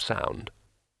rush of sound.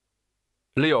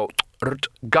 Leo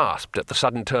gasped at the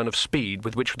sudden turn of speed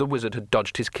with which the wizard had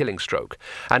dodged his killing stroke,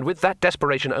 and with that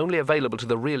desperation only available to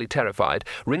the really terrified,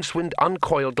 Rincewind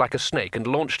uncoiled like a snake and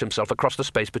launched himself across the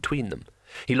space between them.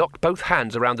 He locked both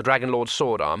hands around the Dragon Lord's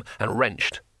sword arm and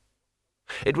wrenched.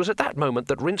 It was at that moment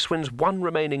that Rincewind's one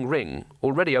remaining ring,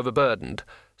 already overburdened,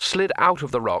 slid out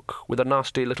of the rock with a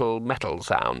nasty little metal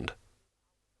sound.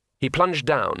 He plunged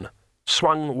down,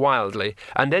 swung wildly,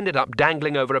 and ended up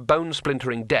dangling over a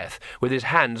bone-splintering death, with his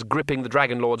hands gripping the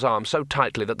Dragon Lord's arm so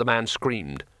tightly that the man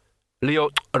screamed. Leo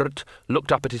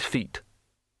looked up at his feet.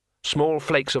 Small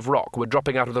flakes of rock were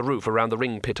dropping out of the roof around the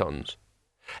ring pitons.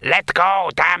 "Let go,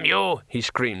 damn you!" he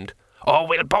screamed, "or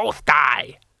we'll both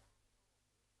die!"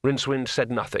 Rincewind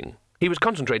said nothing. He was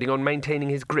concentrating on maintaining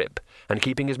his grip and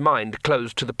keeping his mind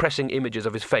closed to the pressing images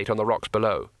of his fate on the rocks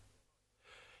below.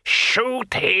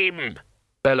 "Shoot him!"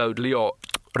 bellowed Leo.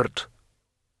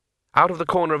 Out of the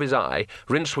corner of his eye,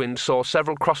 Rincewind saw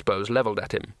several crossbows levelled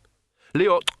at him.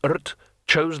 Leo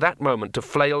chose that moment to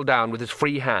flail down with his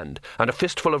free hand, and a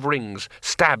fistful of rings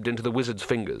stabbed into the wizard's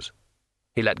fingers.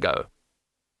 He let go.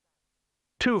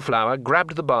 Two-Flower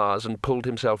grabbed the bars and pulled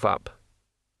himself up.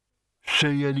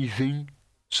 "Say anything?"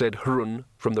 said Hrun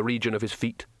from the region of his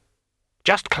feet.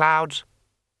 "Just clouds."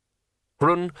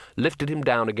 Hrun lifted him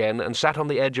down again and sat on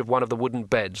the edge of one of the wooden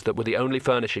beds that were the only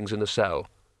furnishings in the cell.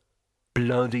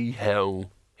 "Bloody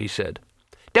hell," he said.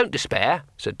 "Don't despair,"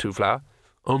 said Two-Flower.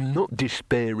 "I'm not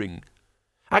despairing."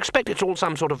 "I expect it's all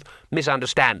some sort of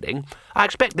misunderstanding. I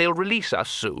expect they'll release us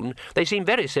soon. They seem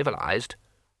very civilized."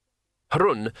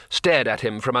 Hrun stared at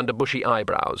him from under bushy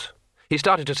eyebrows. He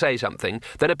started to say something,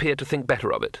 then appeared to think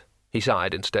better of it. He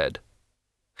sighed instead.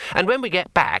 "And when we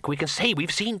get back, we can say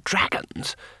we've seen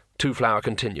dragons," Two-Flower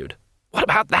continued. "What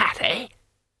about that, eh?"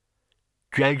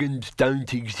 "Dragons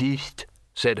don't exist,"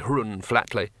 said Hrun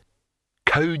flatly.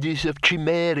 "Codis of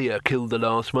Chimeria killed the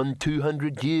last one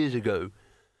 200 years ago.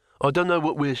 I don't know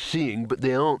what we're seeing, but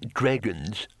they aren't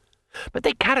dragons." "But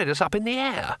they carried us up in the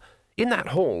air. In that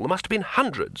hall there must have been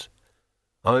hundreds."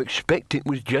 "I expect it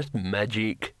was just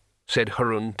magic," said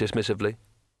Hrun dismissively.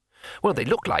 "Well, they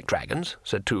looked like dragons,"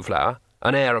 said Two-Flower,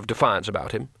 an air of defiance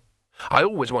about him. "I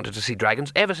always wanted to see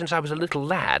dragons ever since I was a little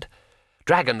lad.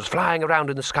 Dragons flying around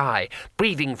in the sky,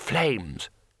 breathing flames."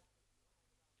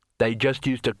 "They just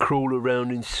used to crawl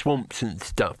around in swamps and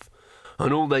stuff,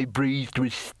 and all they breathed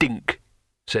was stink,"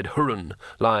 said Hrun,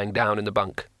 lying down in the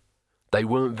bunk. "They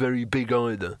weren't very big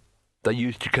either. They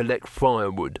used to collect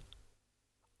firewood."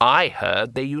 "I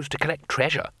heard they used to collect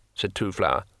treasure," said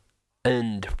Two-Flower.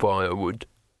 "And firewood.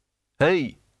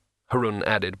 Hey," Hrun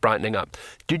added, brightening up,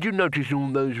 "did you notice all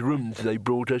those rooms they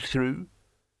brought us through?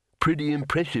 Pretty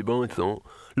impressive, I thought.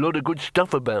 Lot of good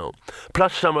stuff about.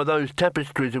 Plus some of those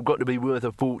tapestries have got to be worth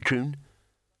a fortune."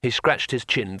 He scratched his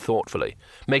chin thoughtfully,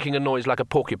 making a noise like a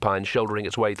porcupine shouldering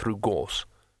its way through gorse.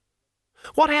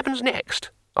 "What happens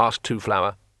next?" asked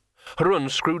Two-Flower. Hrun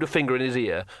screwed a finger in his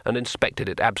ear and inspected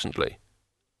it absently.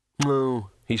 "Oh,"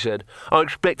 he said, "I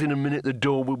expect in a minute the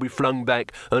door will be flung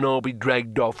back and I'll be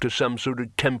dragged off to some sort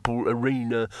of temple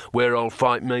arena where I'll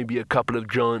fight maybe a couple of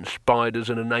giant spiders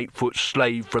and an 8-foot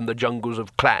slave from the jungles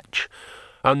of Clatch.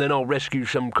 And then I'll rescue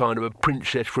some kind of a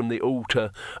princess from the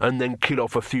altar, and then kill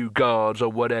off a few guards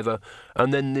or whatever,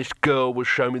 and then this girl will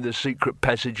show me the secret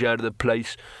passage out of the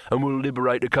place, and we'll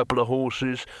liberate a couple of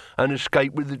horses and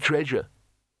escape with the treasure."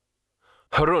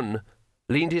 Hrun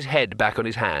leaned his head back on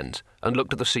his hands and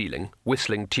looked at the ceiling,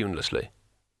 whistling tunelessly.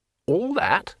 "All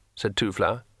that?" said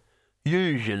Two-Flower.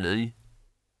 "Usually."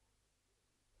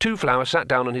 Two-Flower sat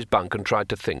down on his bunk and tried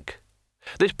to think.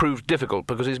 This proved difficult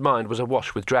because his mind was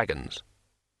awash with dragons.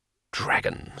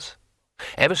 Dragons.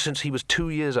 Ever since he was 2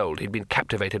 years old, he'd been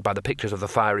captivated by the pictures of the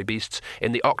fiery beasts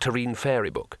in the Octarine fairy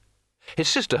book. His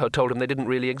sister had told him they didn't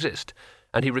really exist,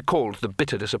 and he recalled the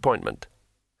bitter disappointment.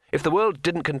 If the world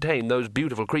didn't contain those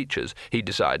beautiful creatures, he'd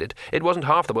decided, it wasn't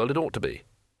half the world it ought to be.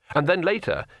 And then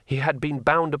later, he had been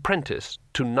bound apprentice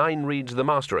to Nine Reeds the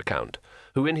Master Account,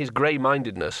 who in his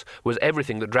grey-mindedness was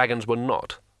everything that dragons were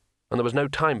not, and there was no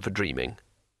time for dreaming.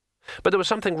 But there was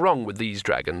something wrong with these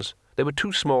dragons. They were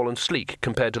too small and sleek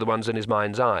compared to the ones in his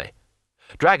mind's eye.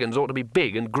 Dragons ought to be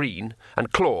big and green,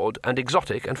 and clawed and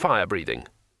exotic and fire-breathing.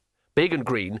 big and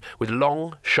green, with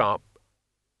long, sharp...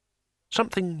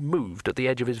 Something moved at the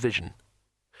edge of his vision,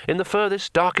 in the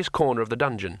furthest, darkest corner of the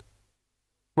dungeon.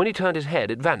 When he turned his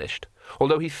head, it vanished,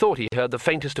 although he thought he heard the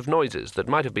faintest of noises that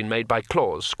might have been made by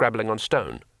claws scrabbling on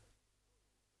stone.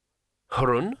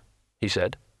 "Harun?" he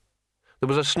said. There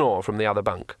was a snore from the other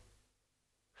bunk.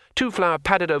 Two-Flower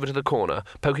padded over to the corner,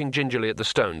 poking gingerly at the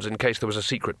stones in case there was a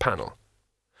secret panel.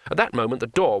 At that moment the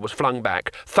door was flung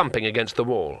back, thumping against the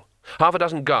wall. Half a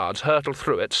dozen guards hurtled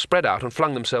through it, spread out and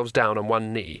flung themselves down on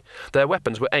one knee. Their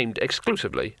weapons were aimed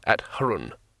exclusively at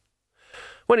Harun.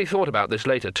 When he thought about this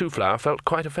later, Two-Flower felt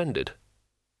quite offended.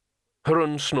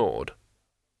 Harun snored.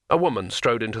 A woman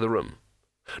strode into the room.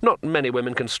 Not many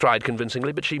women can stride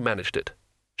convincingly, but she managed it.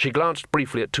 She glanced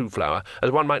briefly at Two-Flower,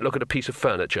 as one might look at a piece of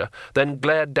furniture, then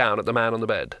glared down at the man on the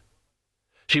bed.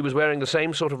 She was wearing the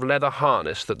same sort of leather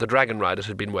harness that the dragon riders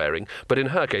had been wearing, but in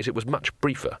her case it was much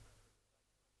briefer.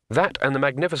 That and the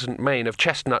magnificent mane of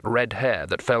chestnut red hair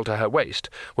that fell to her waist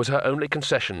was her only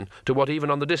concession to what even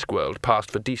on the Discworld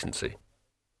passed for decency.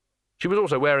 She was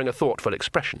also wearing a thoughtful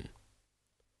expression.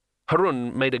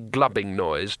 Harun made a glubbing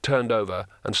noise, turned over,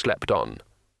 and slept on.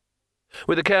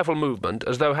 With a careful movement,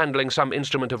 as though handling some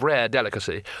instrument of rare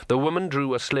delicacy, the woman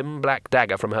drew a slim black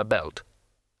dagger from her belt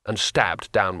and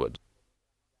stabbed downward.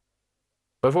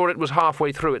 Before it was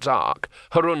halfway through its arc,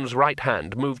 Harun's right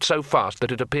hand moved so fast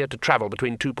that it appeared to travel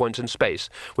between 2 points in space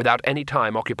without any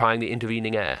time occupying the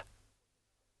intervening air.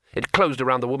 It closed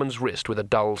around the woman's wrist with a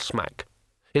dull smack.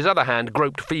 His other hand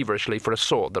groped feverishly for a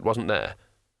sword that wasn't there.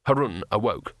 Harun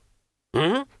awoke.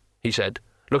 "Hmm?" he said,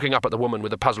 looking up at the woman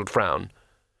with a puzzled frown.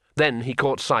 Then he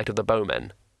caught sight of the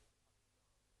bowmen.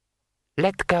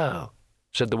 "Let go,"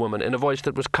 said the woman in a voice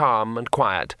that was calm and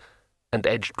quiet and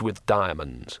edged with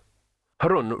diamonds.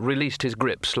 Harun released his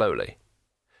grip slowly.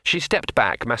 She stepped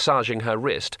back, massaging her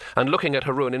wrist, and looking at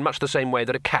Harun in much the same way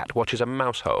that a cat watches a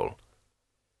mouse-hole.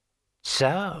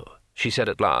 "So," she said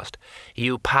at last,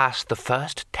 "you passed the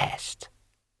first test.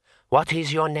 What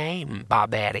is your name,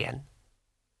 barbarian?"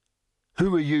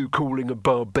 "Who are you calling a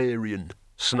barbarian?"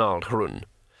 snarled Harun.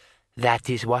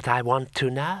 "That is what I want to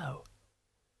know."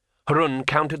 Harun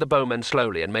counted the bowmen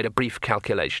slowly and made a brief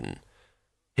calculation.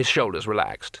 His shoulders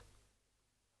relaxed.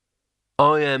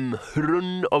 "I am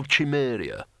Harun of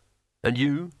Chimeria. And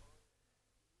you?"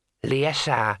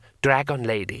 "Liesa, Dragon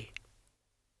Lady."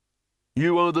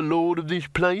 "You are the lord of this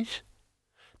place?"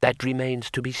 "That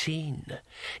remains to be seen.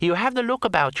 You have the look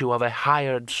about you of a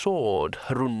hired sword,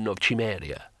 Harun of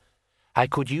Chimeria. I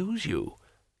could use you,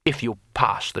 if you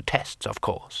pass the tests, of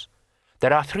course.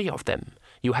 There are 3 of them.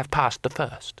 You have passed the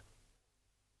first."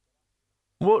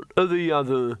 "What are the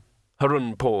other—"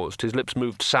 Harun paused, his lips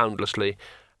moved soundlessly,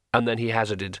 and then he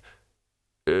hazarded,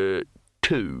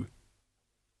 2.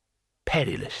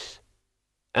 "Perilous."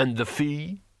 "And the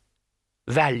fee?"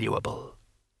 "Valuable."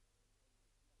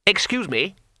 "Excuse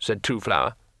me," said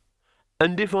Two-Flower.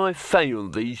 "And if I fail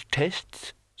these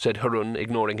tests?" said Harun,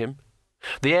 ignoring him.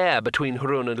 The air between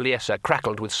Harun and Liesa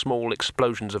crackled with small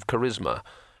explosions of charisma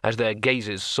as their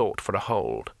gazes sought for a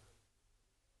hold.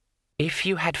 "If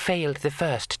you had failed the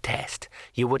first test,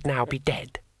 you would now be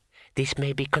dead. This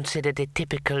may be considered a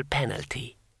typical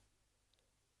penalty."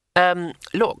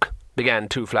 Look," began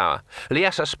Two-Flower.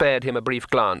 Liesa spared him a brief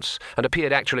glance and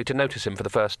appeared actually to notice him for the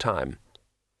first time.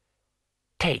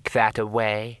 "Take that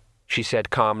away," she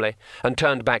said calmly, and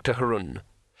turned back to Harun.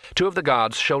 2 of the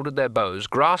guards shouldered their bows,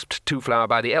 grasped Two-Flower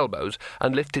by the elbows,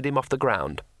 and lifted him off the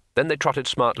ground. Then they trotted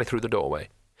smartly through the doorway.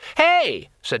 "Hey!"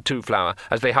 said Two-Flower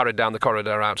as they hurried down the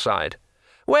corridor outside.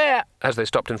 "Where," as they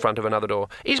stopped in front of another door,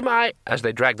 "is my," as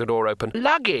they dragged the door open,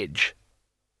 "luggage?"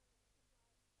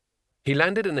 He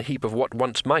landed in a heap of what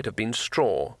once might have been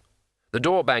straw. The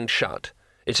door banged shut,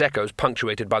 its echoes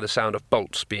punctuated by the sound of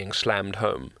bolts being slammed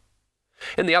home.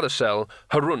 In the other cell,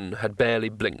 Harun had barely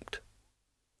blinked.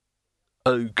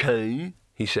 "Okay,"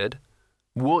 he said.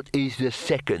 "What is the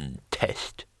second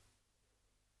test?"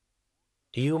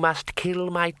 "You must kill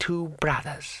my 2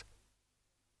 brothers."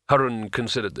 Harun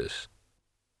considered this.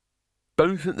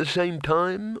 "Both at the same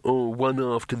time, or one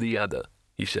after the other?"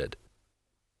 he said.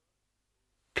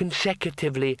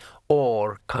 "Consecutively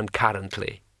or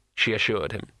concurrently," she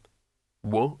assured him.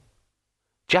 "What?"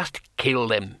 "Just kill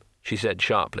them," she said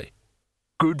sharply.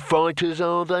 "Good fighters,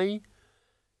 are they?"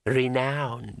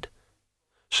 "Renowned."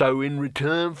 "So in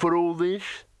return for all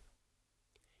this?"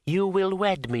 "You will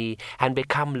wed me and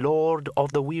become Lord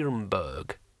of the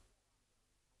Wyrmberg."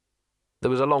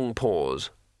 There was a long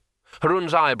pause.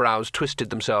 Harun's eyebrows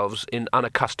twisted themselves in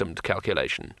unaccustomed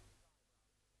calculation.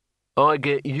 "I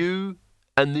get you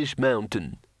and this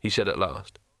mountain," he said at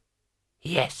last.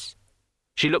 "Yes."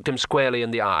 She looked him squarely in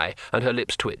the eye, and her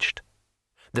lips twitched.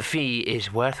 "The fee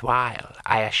is worthwhile,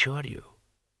 I assure you."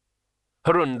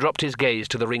 Harun dropped his gaze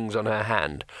to the rings on her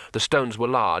hand. The stones were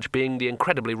large, being the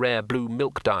incredibly rare blue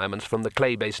milk diamonds from the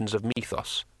clay basins of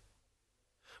Mythos.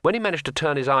 When he managed to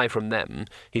turn his eye from them,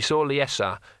 he saw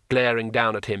Liessa glaring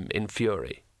down at him in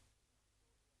fury.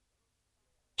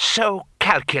 "So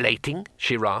calculating,"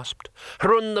 she rasped.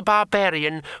 "Harun the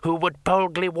barbarian who would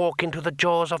boldly walk into the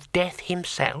jaws of death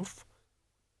himself?"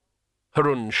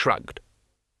 Harun shrugged.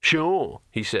 "Sure,"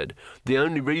 he said. "The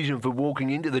only reason for walking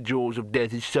into the jaws of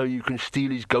death is so you can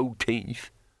steal his gold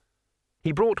teeth."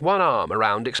 He brought one arm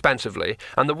around expansively,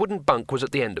 and the wooden bunk was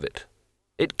at the end of it.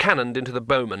 It cannoned into the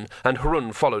bowman, and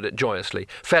Harun followed it joyously,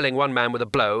 felling one man with a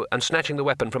blow and snatching the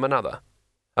weapon from another.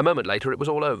 A moment later it was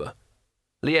all over.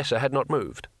 Liessa had not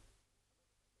moved.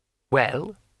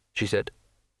 "Well?" she said.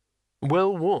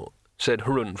 "Well, what?" said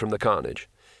Harun from the carnage.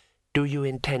 "Do you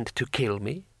intend to kill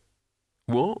me?"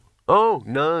 "What? Oh,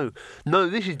 no. No,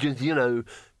 this is just,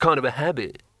 kind of a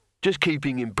habit. Just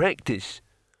keeping in practice.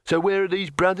 So where are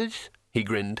these brothers?" He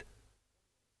grinned.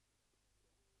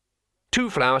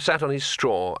 Two-Flower sat on his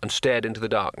straw and stared into the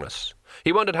darkness.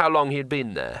 He wondered how long he had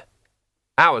been there.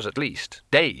 Hours at least.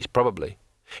 Days, probably.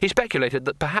 He speculated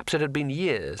that perhaps it had been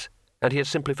years, and he had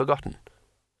simply forgotten.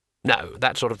 No,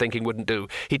 that sort of thinking wouldn't do.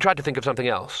 He tried to think of something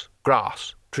else.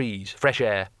 Grass, trees, fresh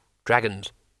air,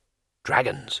 dragons.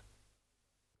 Dragons.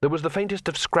 There was the faintest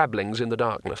of scrabblings in the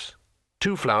darkness.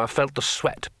 Two-Flower felt the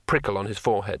sweat prickle on his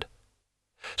forehead.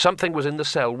 Something was in the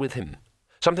cell with him,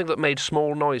 something that made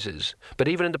small noises, but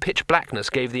even in the pitch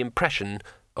blackness gave the impression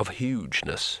of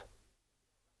hugeness.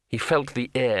 He felt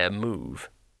the air move.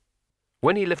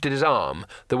 When he lifted his arm,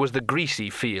 there was the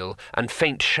greasy feel and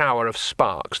faint shower of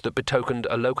sparks that betokened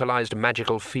a localized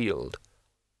magical field.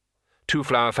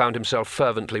 Two-Flower found himself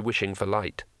fervently wishing for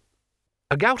light.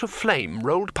 A gout of flame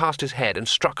rolled past his head and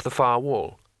struck the far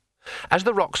wall. As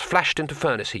the rocks flashed into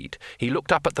furnace heat, he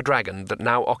looked up at the dragon that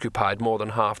now occupied more than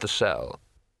half the cell.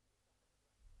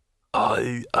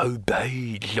 "I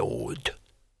obey, Lord,"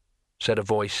 said a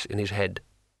voice in his head.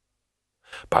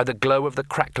 By the glow of the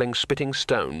crackling, spitting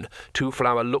stone,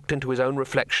 Two-Flower looked into his own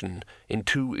reflection in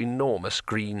two enormous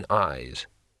green eyes.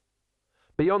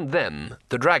 Beyond them,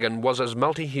 the dragon was as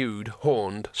multi-hued,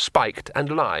 horned, spiked, and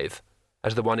lithe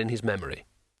as the one in his memory.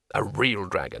 A real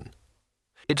dragon.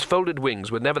 Its folded wings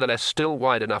were nevertheless still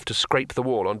wide enough to scrape the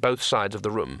wall on both sides of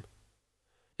the room.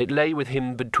 It lay with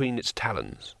him between its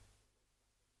talons.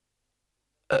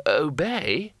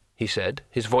 "Obey?" he said,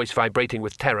 his voice vibrating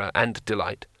with terror and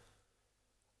delight.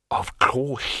 "Of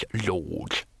course,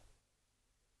 Lord."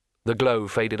 The glow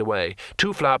faded away.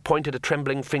 Two-Flower pointed a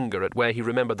trembling finger at where he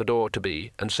remembered the door to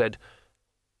be, and said,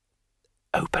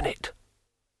 "Open it."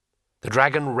 The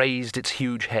dragon raised its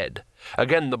huge head.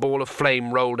 Again the ball of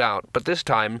flame rolled out, but this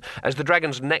time, as the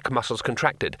dragon's neck muscles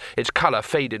contracted, its colour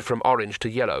faded from orange to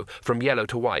yellow, from yellow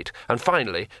to white, and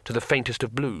finally to the faintest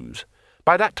of blues.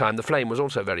 By that time the flame was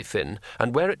also very thin,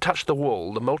 and where it touched the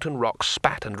wall the molten rock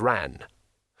spat and ran.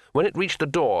 When it reached the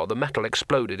door, the metal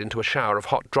exploded into a shower of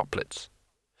hot droplets.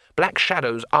 Black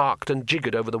shadows arced and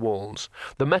jiggered over the walls.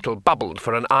 The metal bubbled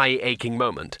for an eye-aching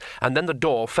moment, and then the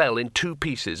door fell in two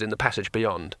pieces in the passage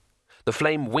beyond. The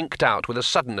flame winked out with a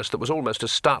suddenness that was almost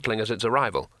as startling as its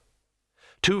arrival.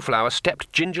 Two-Flower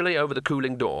stepped gingerly over the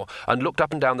cooling door and looked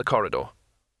up and down the corridor.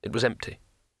 It was empty.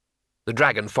 The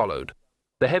dragon followed.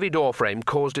 The heavy door frame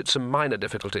caused it some minor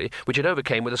difficulty, which it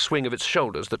overcame with a swing of its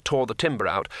shoulders that tore the timber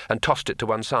out and tossed it to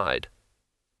one side.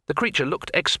 The creature looked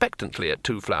expectantly at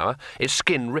Two-Flower, its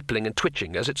skin rippling and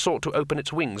twitching as it sought to open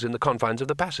its wings in the confines of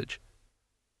the passage.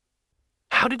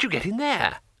 "How did you get in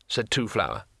there?" said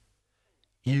Two-Flower.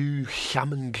 "You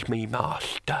summoned me,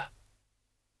 Master."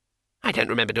 "I don't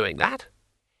remember doing that."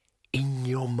 "In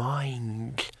your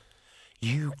mind.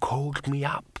 You called me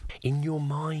up in your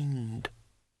mind,"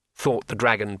 thought the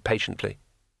dragon patiently.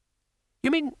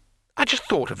 "You mean I just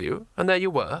thought of you, and there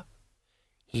you were?"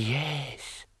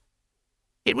 "Yes."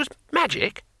 "It was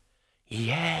magic?"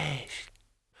 "Yes."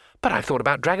 "But I've thought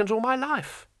about dragons all my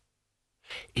life."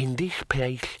 "In this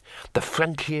place, the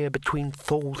frontier between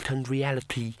thought and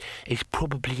reality is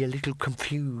probably a little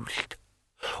confused.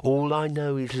 All I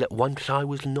know is that once I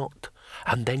was not,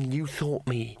 and then you thought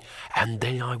me, and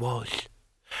then I was.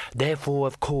 Therefore,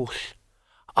 of course,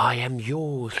 I am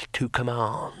yours to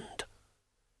command."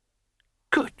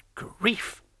 "Good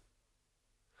grief!"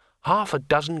 Half a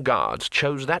dozen guards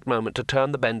chose that moment to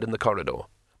turn the bend in the corridor.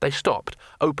 They stopped,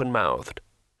 open-mouthed.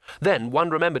 Then one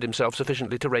remembered himself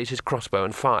sufficiently to raise his crossbow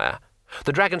and fire.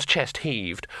 The dragon's chest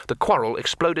heaved. The quarrel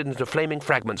exploded into flaming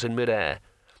fragments in mid-air.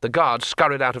 The guards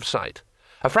scurried out of sight.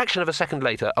 A fraction of a second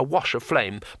later, a wash of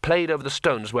flame played over the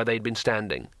stones where they'd been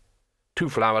standing.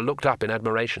 Two-Flower looked up in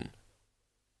admiration.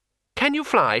 "Can you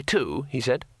fly, too?" he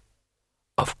said.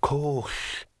 "Of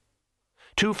course."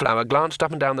 Two-Flower glanced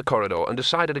up and down the corridor and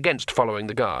decided against following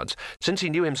the guards. Since he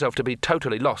knew himself to be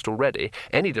totally lost already,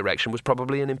 any direction was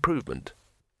probably an improvement.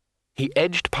 He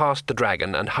edged past the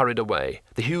dragon and hurried away,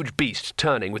 the huge beast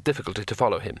turning with difficulty to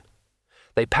follow him.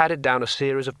 They padded down a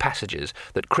series of passages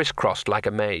that crisscrossed like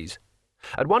a maze.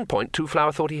 At one point,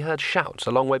 Two-Flower thought he heard shouts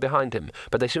a long way behind him,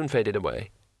 but they soon faded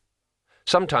away.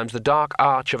 Sometimes the dark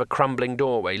arch of a crumbling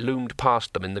doorway loomed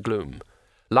past them in the gloom.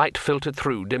 Light filtered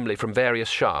through dimly from various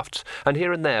shafts, and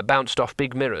here and there bounced off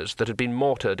big mirrors that had been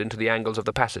mortared into the angles of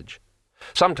the passage.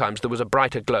 Sometimes there was a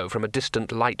brighter glow from a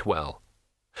distant light well.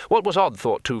 What was odd,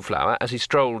 thought Two-Flower, as he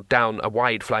strolled down a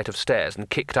wide flight of stairs and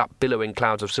kicked up billowing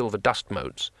clouds of silver dust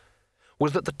motes,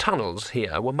 was that the tunnels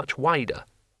here were much wider,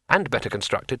 and better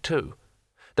constructed too.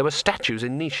 There were statues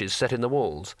in niches set in the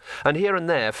walls, and here and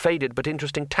there faded but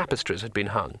interesting tapestries had been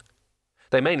hung.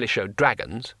 They mainly showed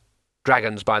dragons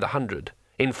by the 100,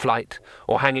 in flight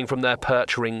or hanging from their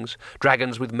perch rings,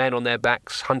 dragons with men on their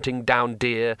backs hunting down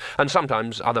deer, and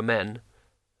sometimes other men.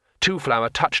 Two-Flower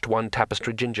touched one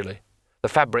tapestry gingerly. The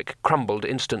fabric crumbled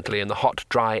instantly in the hot,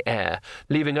 dry air,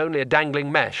 leaving only a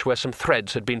dangling mesh where some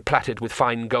threads had been plaited with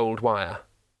fine gold wire.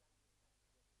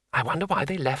 "I wonder why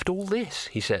they left all this,"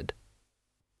 he said.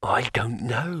 "I don't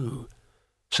know,"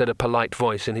 said a polite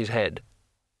voice in his head.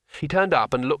 He turned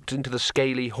up and looked into the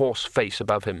scaly horse face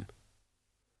above him.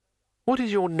 "What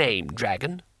is your name,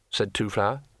 dragon?" said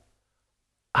Two-Flower.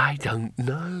 "I don't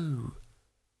know."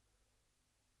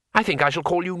 "I think I shall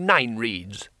call you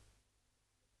Nine-Reeds."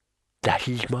 "That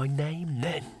is my name,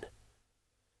 then."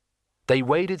 They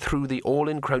waded through the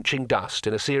all-encroaching dust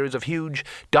in a series of huge,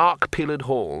 dark-pillared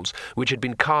halls which had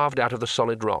been carved out of the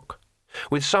solid rock.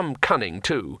 With some cunning,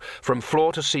 too, from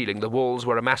floor to ceiling the walls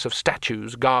were a mass of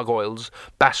statues, gargoyles,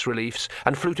 bas-reliefs,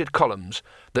 and fluted columns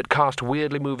that cast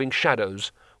weirdly moving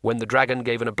shadows when the dragon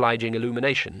gave an obliging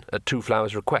illumination at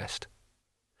Two-Flower's request.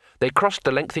 They crossed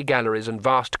the lengthy galleries and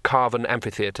vast carven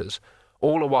amphitheatres,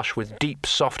 all awash with deep,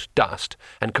 soft dust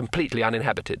and completely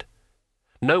uninhabited.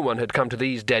 No one had come to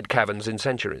these dead caverns in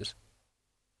centuries.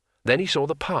 Then he saw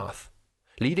the path,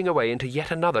 leading away into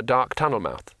yet another dark tunnel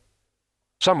mouth.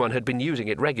 Someone had been using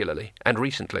it regularly and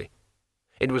recently.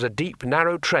 It was a deep,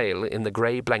 narrow trail in the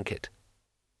grey blanket.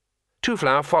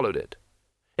 Two-Flower followed it.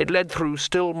 It led through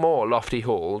still more lofty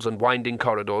halls and winding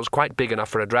corridors quite big enough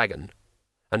for a dragon.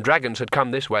 And dragons had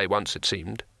come this way once, it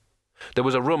seemed. There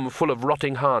was a room full of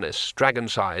rotting harness,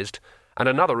 dragon-sized, and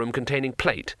another room containing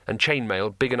plate and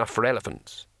chainmail big enough for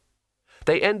elephants.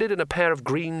 They ended in a pair of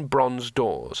green bronze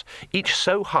doors, each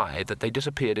so high that they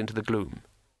disappeared into the gloom.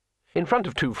 In front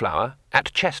of Two-Flower,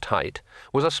 at chest height,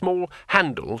 was a small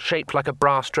handle shaped like a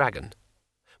brass dragon.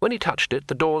 When he touched it,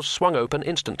 the doors swung open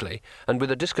instantly, and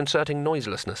with a disconcerting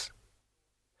noiselessness.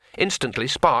 Instantly,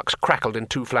 sparks crackled in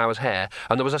Two-Flower's hair,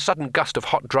 and there was a sudden gust of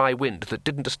hot, dry wind that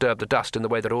didn't disturb the dust in the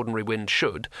way that ordinary wind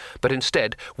should, but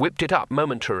instead whipped it up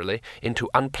momentarily into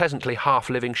unpleasantly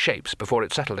half-living shapes before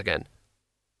it settled again.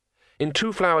 In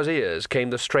Two-Flower's ears came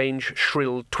the strange,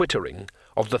 shrill twittering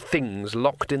of the things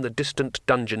locked in the distant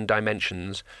dungeon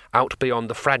dimensions, out beyond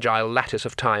the fragile lattice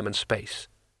of time and space.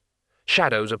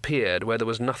 Shadows appeared where there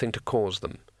was nothing to cause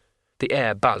them. The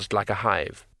air buzzed like a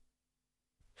hive.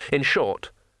 In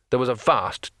short, there was a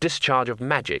vast discharge of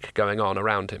magic going on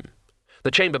around him.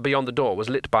 The chamber beyond the door was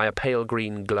lit by a pale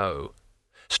green glow.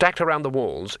 Stacked around the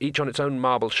walls, each on its own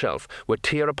marble shelf, were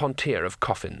tier upon tier of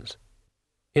coffins.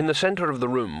 In the centre of the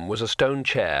room was a stone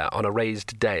chair on a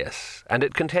raised dais, and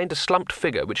it contained a slumped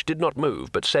figure which did not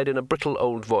move, but said in a brittle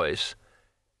old voice,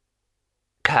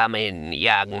 "Come in,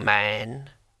 young man."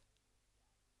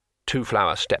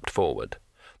 Two-Flower stepped forward.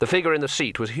 The figure in the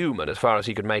seat was human as far as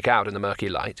he could make out in the murky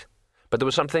light, but there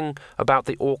was something about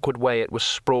the awkward way it was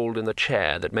sprawled in the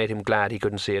chair that made him glad he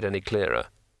couldn't see it any clearer.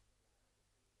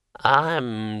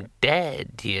 "I'm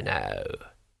dead, you know,"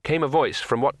 came a voice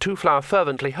from what Two-Flower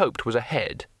fervently hoped was a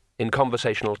head, in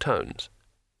conversational tones.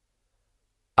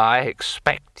 "I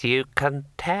expect you can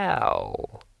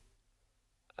tell."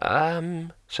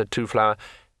 Said Two-Flower.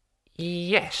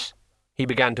 "Yes." He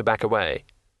began to back away.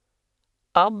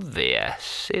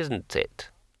 "Obvious, isn't it?"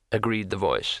 agreed the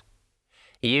voice.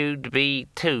 "You'd be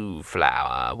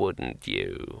Two-Flower, wouldn't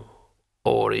you?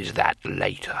 Or is that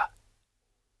later?"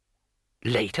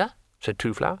 "Later?" said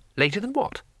Two-Flower. "Later than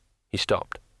what?" He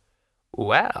stopped.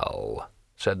 "Well,"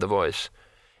 said the voice,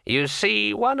 "you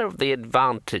see, one of the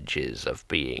advantages of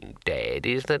being dead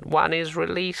is that one is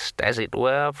released, as it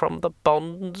were, from the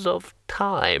bonds of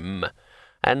time,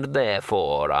 and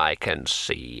therefore I can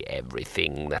see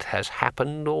everything that has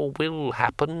happened or will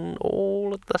happen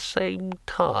all at the same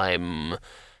time,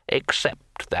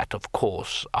 except that, of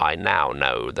course, I now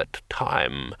know that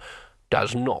time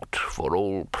does not, for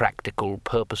all practical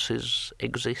purposes,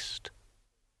 exist."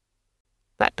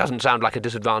 "That doesn't sound like a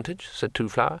disadvantage," said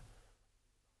Two-Flower.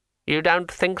 "You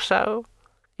don't think so?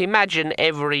 Imagine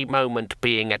every moment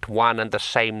being at one and the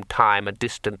same time a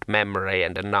distant memory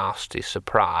and a nasty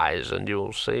surprise, and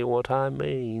you'll see what I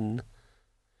mean.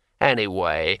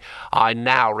 Anyway, I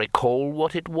now recall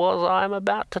what it was I'm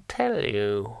about to tell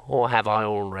you, or have I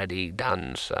already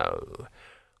done so?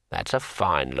 That's a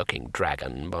fine-looking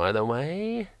dragon, by the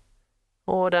way.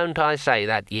 Or don't I say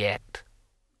that yet?"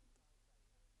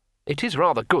 "It is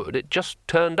rather good. It just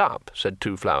turned up," said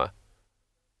Two-Flower.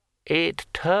 "It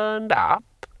turned up?"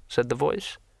 said the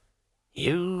voice.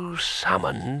 "You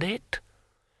summoned it?"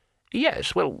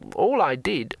 "Yes, well, all I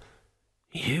did—"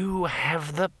 "You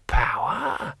have the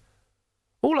power?"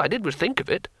 "All I did was think of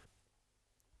it."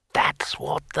 "That's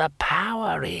what the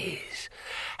power is.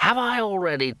 Have I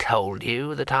already told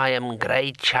you that I am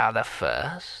Greater the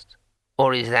First?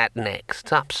 Or is that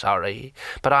next? I'm sorry,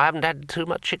 but I haven't had too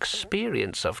much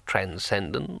experience of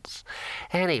transcendence.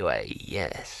 Anyway,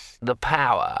 yes, the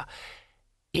power.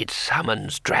 It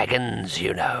summons dragons,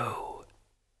 you know."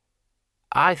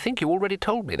 "I think you already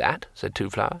told me that," said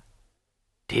Two-Flower.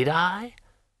 "Did I?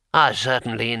 I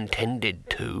certainly intended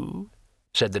to,"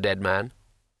 said the dead man.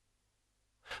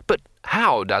 "But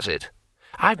how does it?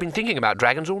 I've been thinking about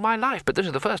dragons all my life, but this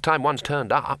is the first time one's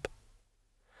turned up."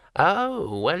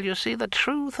 "Oh, well, you see, the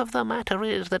truth of the matter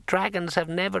is that dragons have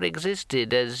never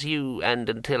existed as you, and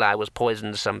until I was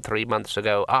poisoned some 3 months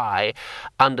ago, I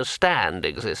understand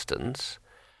existence.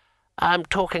 I'm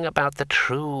talking about the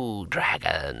true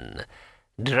dragon.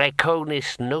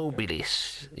 Draconis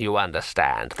nobilis, you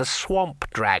understand. The swamp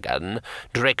dragon,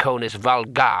 Draconis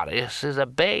vulgaris, is a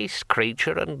base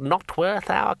creature and not worth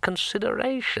our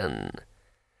consideration.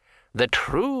 The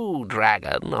true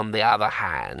dragon, on the other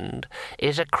hand,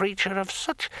 is a creature of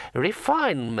such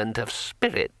refinement of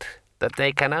spirit that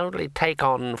they can only take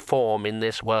on form in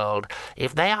this world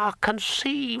if they are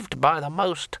conceived by the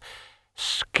most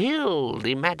skilled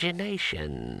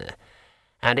imagination.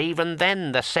 And even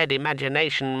then the said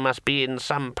imagination must be in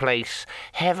some place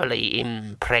heavily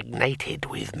impregnated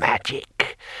with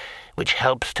magic, which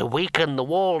helps to weaken the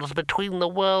walls between the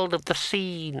world of the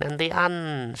seen and the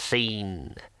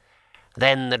unseen.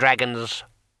 Then the dragons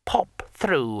pop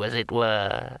through, as it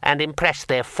were, and impress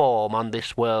their form on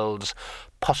this world's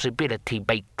possibility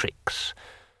matrix.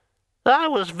 I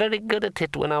was very good at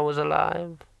it when I was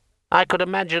alive. I could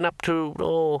imagine up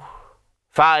to,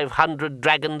 500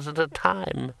 dragons at a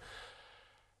time.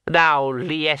 Now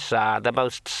Liesa, the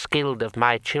most skilled of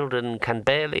my children, can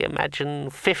barely imagine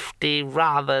 50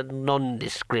 rather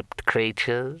nondescript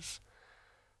creatures.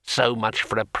 So much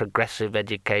for a progressive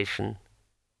education.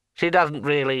 She doesn't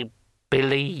really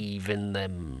believe in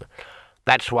them.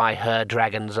 That's why her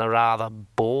dragons are rather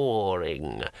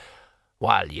boring,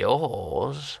 while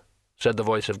yours, said the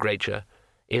voice of Gracher,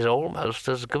 is almost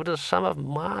as good as some of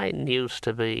mine used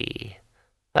to be.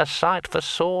 A sight for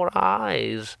sore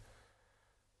eyes.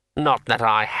 Not that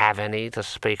I have any to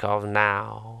speak of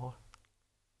now."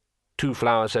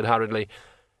 Two-Flower said hurriedly,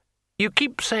 "You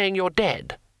keep saying you're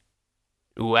dead."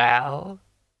 "Well?"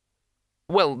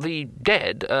 "Well, the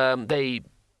dead, they,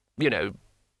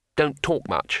 don't talk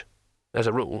much, as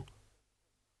a rule."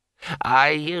 "I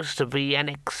used to be an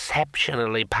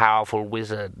exceptionally powerful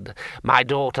wizard. My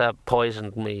daughter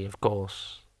poisoned me, of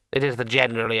course. It is the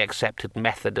generally accepted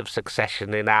method of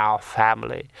succession in our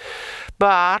family.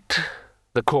 But—"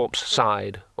 The corpse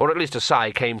sighed, or at least a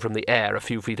sigh came from the air a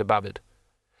few feet above it.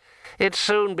 "It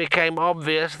soon became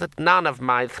obvious that none of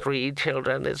my 3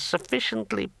 children is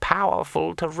sufficiently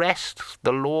powerful to wrest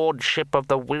the lordship of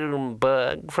the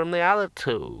Wilmberg from the other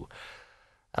 2.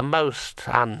 A most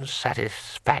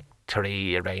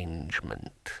unsatisfactory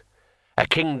arrangement. A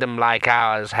kingdom like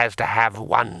ours has to have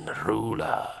one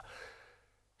ruler.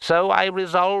 So I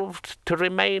resolved to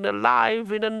remain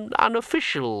alive in an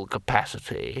unofficial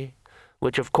capacity,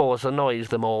 which of course annoys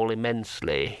them all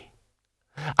immensely.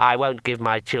 I won't give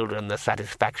my children the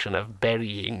satisfaction of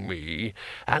burying me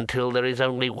until there is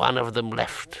only one of them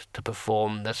left to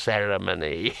perform the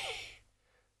ceremony."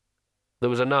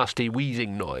 There was a nasty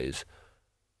wheezing noise.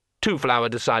 Two-Flower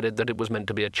decided that it was meant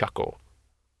to be a chuckle.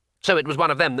 "So it was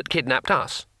one of them that kidnapped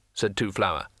us," said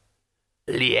Two-Flower.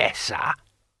 "Liesa,"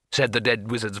 said the dead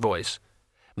wizard's voice.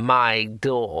 "My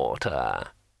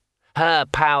daughter. Her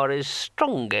power is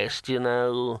strongest, you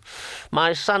know.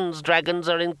 My son's dragons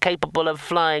are incapable of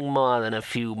flying more than a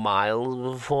few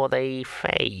miles before they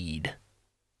fade.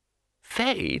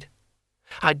 Fade?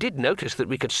 I did notice that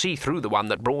we could see through the one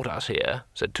that brought us here,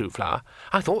 said Two-Flower.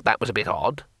 I thought that was a bit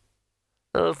odd.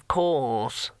 Of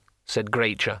course, said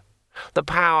Gracher. The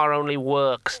power only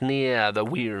works near the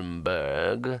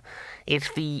Wyrmberg.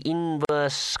 It's the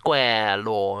inverse square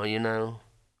law, you know.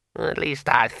 At least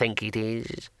I think it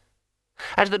is.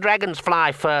 As the dragons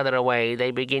fly further away,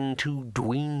 they begin to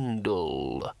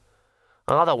dwindle.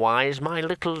 Otherwise, my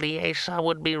little Liesa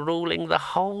would be ruling the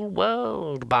whole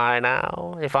world by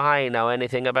now, if I know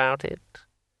anything about it.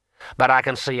 But I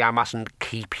can see I mustn't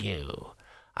keep you.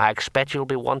 I expect you'll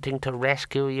be wanting to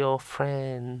rescue your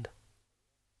friend.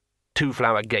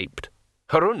 Two-Flower gaped.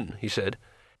 Harun, he said.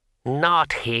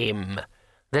 Not him.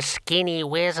 The skinny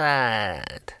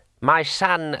wizard. My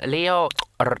son,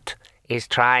 Leort, is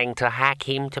trying to hack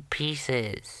him to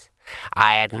pieces.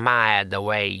 I admired the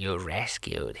way you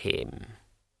rescued him.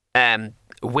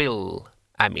 Will,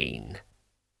 I mean.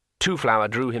 Two-Flower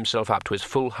drew himself up to his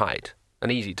full height,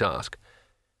 an easy task.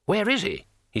 Where is he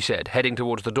said, heading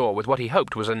towards the door with what he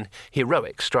hoped was an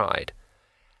heroic stride.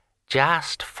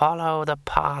 Just follow the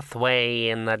pathway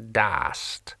in the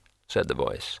dust, said the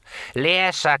voice.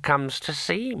 Liesa comes to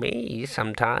see me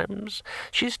sometimes.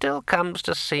 She still comes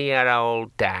to see her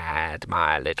old dad,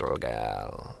 my little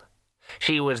girl.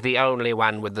 She was the only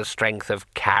one with the strength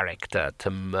of character to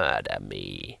murder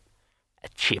me. A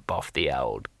chip off the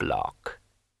old block.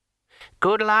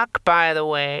 Good luck, by the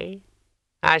way.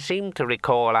 I seem to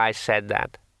recall I said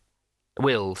that.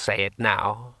 Will say it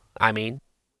now, I mean.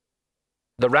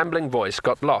 The rambling voice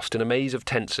got lost in a maze of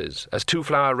tenses as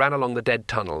Two-Flower ran along the dead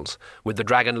tunnels, with the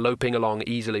dragon loping along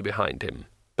easily behind him.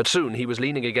 But soon he was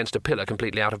leaning against a pillar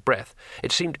completely out of breath.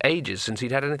 It seemed ages since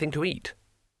he'd had anything to eat.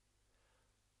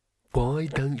 "Why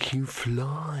don't you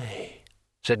fly?"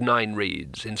 said Nine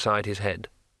Reeds inside his head.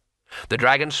 The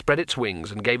dragon spread its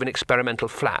wings and gave an experimental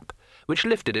flap, which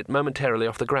lifted it momentarily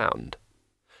off the ground.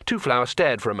 Two-Flower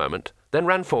stared for a moment, then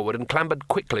ran forward and clambered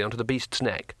quickly onto the beast's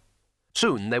neck.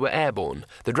 Soon they were airborne,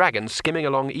 the dragon skimming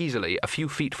along easily a few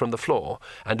feet from the floor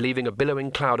and leaving a billowing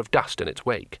cloud of dust in its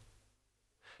wake.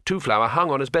 Two-Flower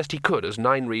hung on as best he could as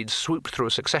Nine Reeds swooped through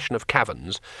a succession of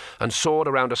caverns and soared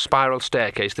around a spiral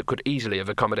staircase that could easily have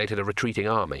accommodated a retreating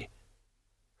army.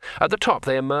 At the top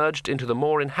they emerged into the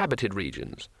more inhabited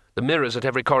regions, the mirrors at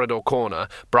every corridor corner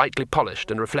brightly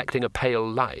polished and reflecting a pale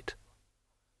light.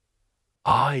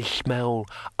 "I smell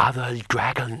other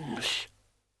dragons."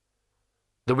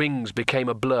 The wings became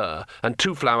a blur, and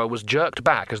Two-Flower was jerked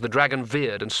back as the dragon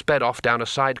veered and sped off down a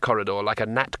side corridor like a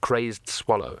gnat-crazed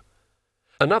swallow.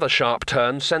 Another sharp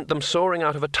turn sent them soaring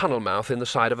out of a tunnel mouth in the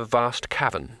side of a vast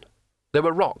cavern. There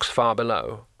were rocks far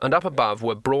below, and up above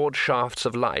were broad shafts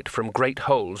of light from great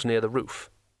holes near the roof.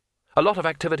 A lot of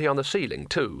activity on the ceiling,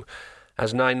 too.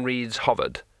 As Nine Reeds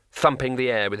hovered, thumping the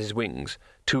air with his wings,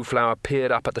 Two-Flower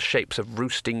peered up at the shapes of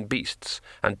roosting beasts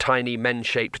and tiny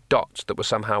men-shaped dots that were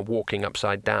somehow walking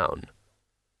upside down.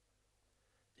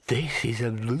 "This is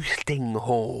a roosting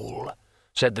hall,"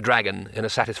 said the dragon in a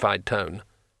satisfied tone.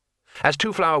 As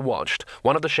Two-Flower watched,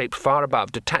 one of the shapes far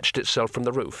above detached itself from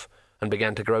the roof and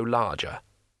began to grow larger.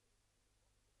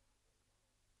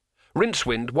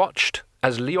 Rincewind watched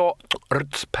as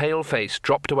Leort's pale face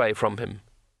dropped away from him.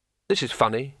 "This is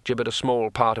funny," gibbered a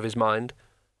small part of his mind.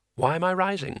 "Why am I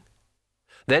rising?"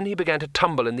 Then he began to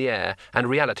tumble in the air, and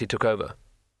reality took over.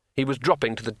 He was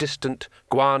dropping to the distant,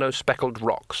 guano-speckled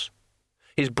rocks.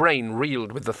 His brain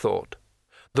reeled with the thought.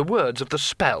 The words of the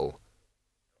spell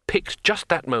picked just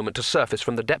that moment to surface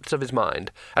from the depths of his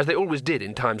mind, as they always did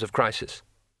in times of crisis.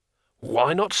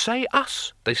 "Why not say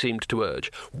us?" they seemed to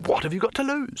urge. "What have you got to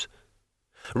lose?"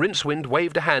 Rincewind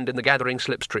waved a hand in the gathering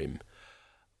slipstream.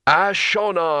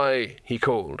 "Ashonai," he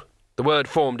called. The word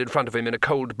formed in front of him in a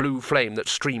cold blue flame that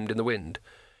streamed in the wind.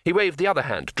 He waved the other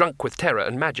hand, drunk with terror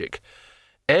and magic.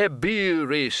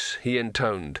 "Ebiris," he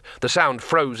intoned. The sound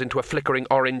froze into a flickering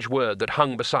orange word that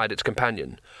hung beside its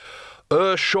companion.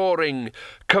 "Urshoring,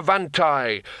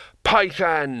 Kavantai,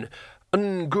 Pythan,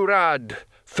 Ngurad,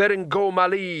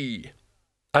 Ferengomali."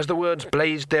 As the words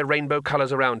blazed their rainbow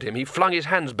colours around him, he flung his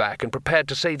hands back and prepared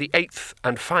to say the 8th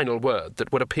and final word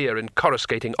that would appear in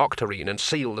coruscating octarine and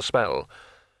seal the spell.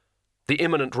 The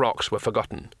imminent rocks were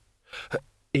forgotten.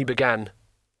 He began.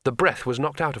 The breath was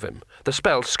knocked out of him. The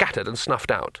spell scattered and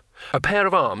snuffed out. A pair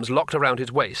of arms locked around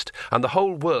his waist, and the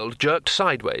whole world jerked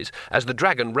sideways as the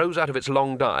dragon rose out of its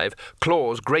long dive,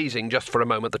 claws grazing just for a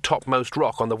moment the topmost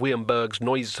rock on the Wyrmberg's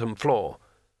noisome floor.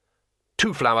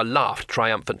 Two-Flower laughed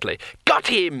triumphantly. "Got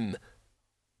him!"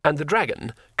 And the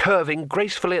dragon, curving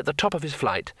gracefully at the top of his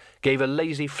flight, gave a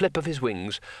lazy flip of his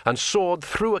wings and soared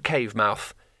through a cave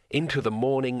mouth into the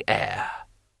morning air.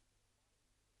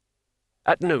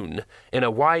 At noon, in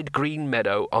a wide green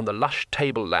meadow on the lush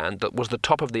tableland that was the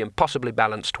top of the impossibly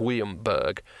balanced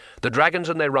Berg, the dragons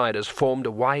and their riders formed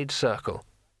a wide circle.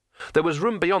 There was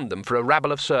room beyond them for a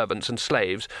rabble of servants and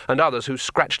slaves and others who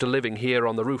scratched a living here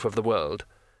on the roof of the world,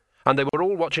 and they were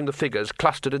all watching the figures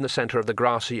clustered in the centre of the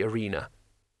grassy arena.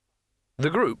 The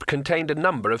group contained a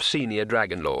number of senior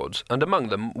dragon lords, and among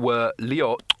them were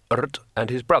Liort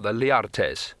and his brother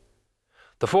Liartes.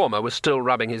 The former was still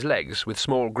rubbing his legs, with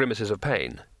small grimaces of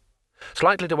pain.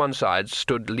 Slightly to one side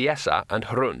stood Liesa and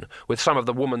Hrun, with some of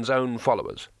the woman's own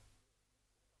followers.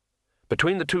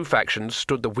 Between the two factions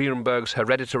stood the Wyrmberg's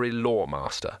hereditary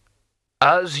lawmaster.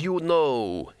 "As you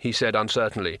know," he said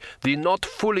uncertainly, "the not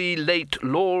fully late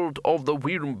Lord of the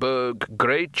Wyrmberg,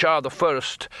 Greatjar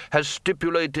I, has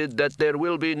stipulated that there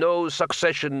will be no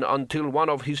succession until one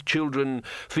of his children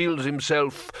feels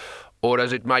himself, or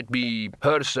as it might be,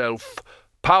 herself,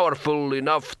 powerful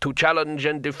enough to challenge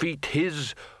and defeat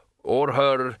his or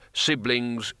her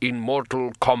siblings in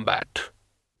mortal combat."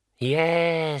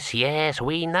 Yes,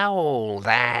 we know all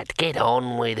that. Get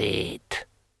on with it,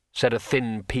 said a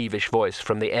thin, peevish voice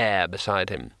from the air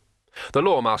beside him. The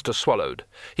lawmaster swallowed.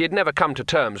 He had never come to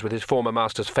terms with his former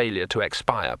master's failure to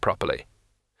expire properly.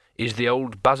 Is the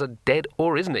old buzzard dead,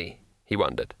 or isn't he? He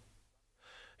wondered.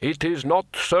 "It is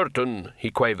not certain,"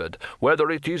 he quavered, "whether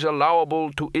it is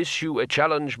allowable to issue a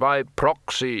challenge by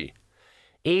proxy."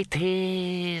 It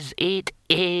is,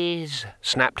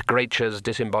 snapped Greatjar's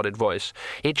disembodied voice.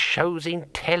 "It shows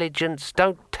intelligence.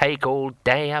 Don't take all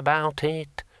day about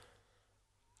it."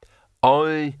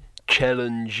 "I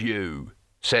challenge you,"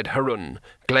 said Hrun,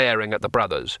 glaring at the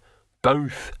brothers,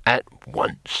 "both at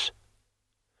once."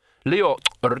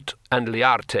 Liort and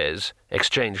Liartes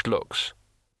exchanged looks.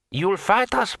 "You'll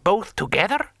fight us both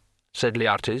together?" said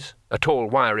Liartes, a tall,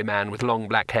 wiry man with long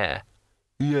black hair.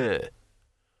 "Yeah."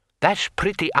 "That's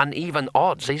pretty uneven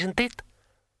odds, isn't it?"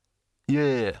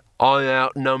 "Yeah, I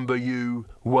outnumber you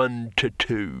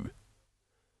 1-2.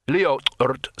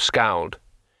 Liort scowled.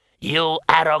 "You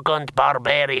arrogant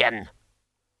barbarian."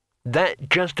 "That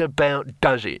just about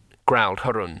does it," growled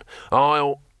Hrun.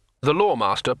 The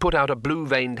lawmaster put out a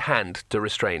blue-veined hand to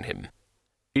restrain him.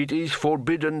 "It is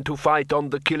forbidden to fight on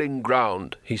the killing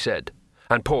ground," he said,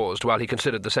 and paused while he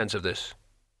considered the sense of this.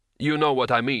 "You know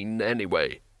what I mean,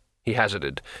 anyway," he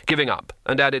hazarded, giving up,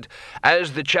 and added,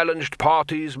 "As the challenged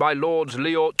parties, my lords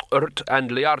Liort and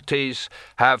Liartes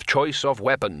have choice of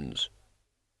weapons."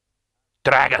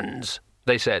 "Dragons,"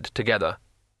 they said together.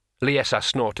 Liesa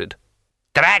snorted.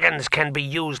 "Dragons can be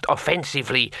used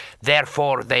offensively,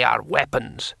 therefore they are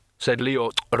weapons," said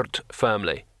Liort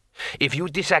firmly. "If you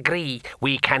disagree,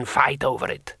 we can fight over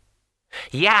it."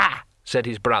 "Yeah," said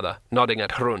his brother, nodding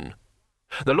at Hrun.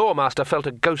 The lawmaster felt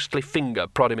a ghostly finger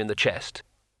prod him in the chest.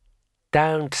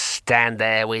 "Don't stand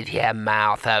there with your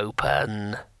mouth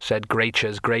open," said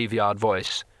Greatjar's graveyard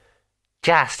voice.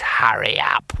 "Just hurry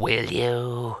up, will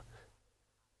you?"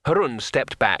 Hrun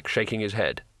stepped back, shaking his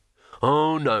head.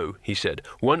 "Oh, no," he said.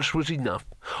 "Once was enough.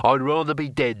 I'd rather be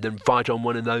dead than fight on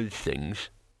one of those things."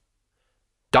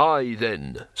 "Die,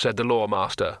 then," said the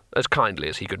lawmaster, as kindly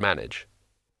as he could manage.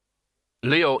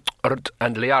 Liort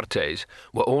and Liartes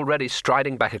were already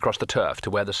striding back across the turf to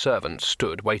where the servants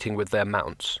stood waiting with their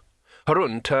mounts.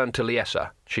 Hrun turned to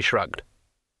Liesa. She shrugged.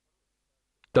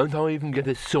 "Don't I even get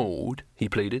a sword?" he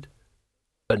pleaded.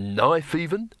 "A knife,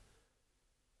 even?"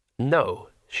 "No,"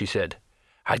 she said.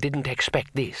 "I didn't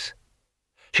expect this."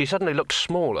 She suddenly looked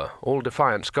smaller, all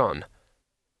defiance gone.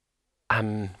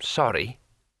 "I'm sorry."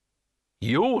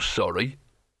 "You're sorry?"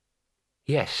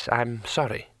 "Yes, I'm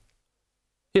sorry."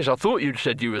 "Yes, I thought you'd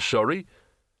said you were sorry."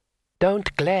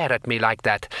 "Don't glare at me like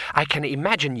that. I can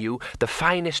imagine you the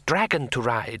finest dragon to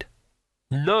ride."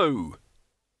 "No."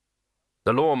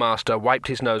 The lawmaster wiped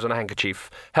his nose on a handkerchief,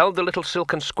 held the little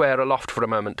silken square aloft for a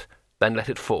moment, then let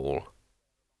it fall.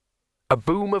 A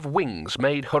boom of wings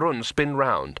made Hrun spin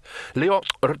round.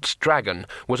 Liort's dragon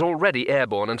was already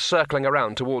airborne and circling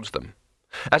around towards them.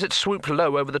 As it swooped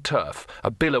low over the turf,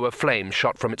 a billow of flame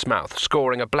shot from its mouth,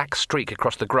 scoring a black streak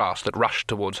across the grass that rushed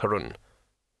towards Hrun.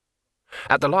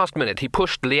 At the last minute he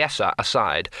pushed Liesa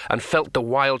aside and felt the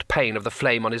wild pain of the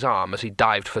flame on his arm as he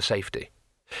dived for safety.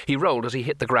 He rolled as he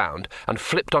hit the ground and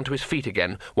flipped onto his feet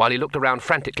again while he looked around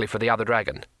frantically for the other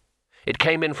dragon. It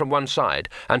came in from one side,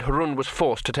 and Hrun was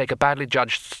forced to take a badly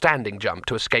judged standing jump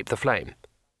to escape the flame.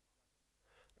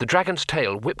 The dragon's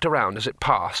tail whipped around as it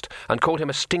passed and caught him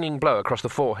a stinging blow across the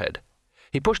forehead.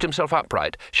 He pushed himself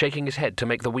upright, shaking his head to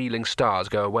make the wheeling stars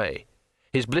go away.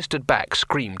 His blistered back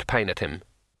screamed pain at him.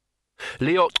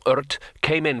 Liot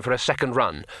came in for a second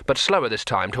run, but slower this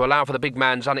time to allow for the big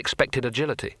man's unexpected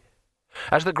agility.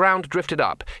 As the ground drifted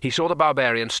up, he saw the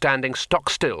barbarian standing stock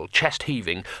still, chest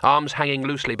heaving, arms hanging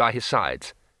loosely by his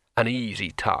sides. An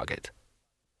easy target.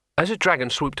 As his dragon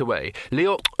swooped away,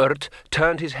 Liot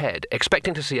turned his head,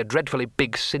 expecting to see a dreadfully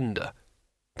big cinder.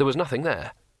 There was nothing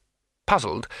there.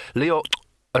 Puzzled, Liot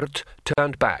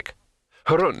turned back.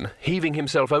 Harun, heaving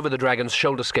himself over the dragon's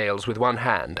shoulder scales with one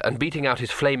hand and beating out his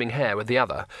flaming hair with the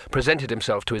other, presented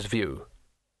himself to his view.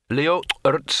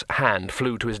 Liot's hand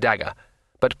flew to his dagger,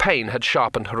 but pain had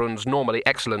sharpened Harun's normally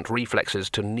excellent reflexes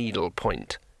to needle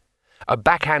point. A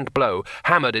backhand blow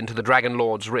hammered into the Dragon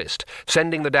Lord's wrist,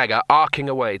 sending the dagger arcing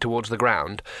away towards the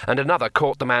ground, and another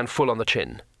caught the man full on the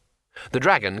chin. The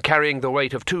dragon, carrying the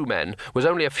weight of 2 men, was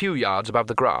only a few yards above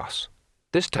the grass.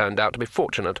 This turned out to be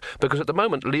fortunate, because at the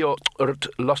moment Liot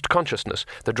lost consciousness,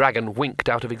 the dragon winked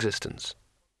out of existence.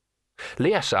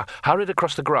 Liessa hurried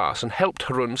across the grass and helped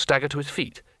Harun stagger to his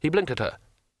feet. He blinked at her.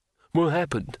 "What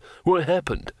happened? What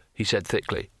happened?" he said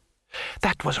thickly.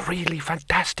 "That was really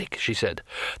fantastic," she said.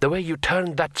 "The way you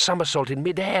turned that somersault in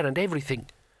mid-air and everything."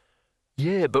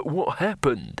 "Yeah, but what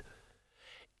happened?"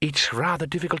 "It's rather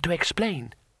difficult to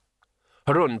explain."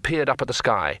 Harun peered up at the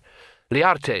sky.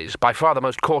 Liartes, by far the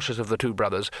most cautious of the 2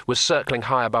 brothers, was circling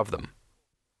high above them.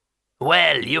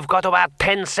 "Well, you've got about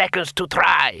 10 seconds to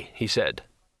try," he said.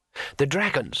 "The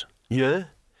dragons." "Yeah?"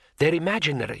 "They're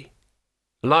imaginary."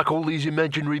 "Like all these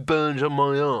imaginary burns on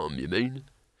my arm, you mean?"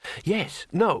 "Yes,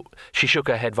 no." She shook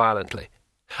her head violently.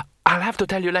 "I'll have to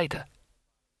tell you later."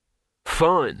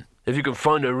 "Fine, if you can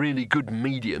find a really good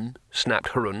medium," snapped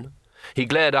Harun. He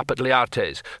glared up at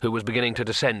Liartes, who was beginning to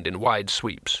descend in wide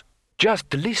sweeps.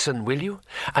 "Just listen, will you?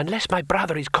 Unless my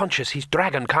brother is conscious, his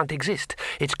dragon can't exist.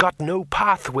 It's got no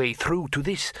pathway through to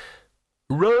this."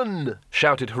 "Run!"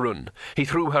 shouted Harun. He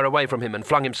threw her away from him and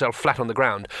flung himself flat on the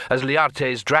ground, as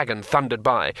Liartes' dragon thundered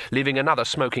by, leaving another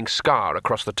smoking scar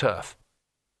across the turf.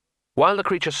 While the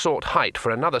creature sought height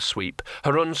for another sweep,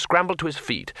 Harun scrambled to his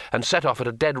feet and set off at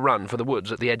a dead run for the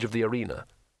woods at the edge of the arena.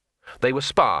 They were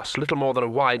sparse, little more than a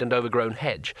wide and overgrown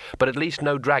hedge, but at least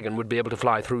no dragon would be able to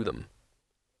fly through them.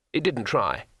 It didn't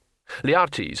try.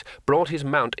 Liartes brought his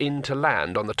mount in to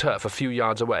land on the turf a few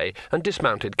yards away and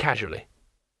dismounted casually.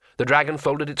 The dragon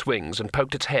folded its wings and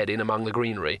poked its head in among the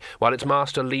greenery, while its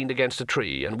master leaned against a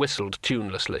tree and whistled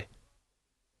tunelessly.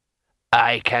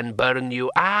 "I can burn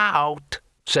you out,"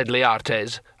 said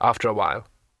Liartes after a while.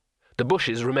 The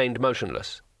bushes remained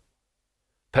motionless.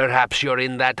 "Perhaps you're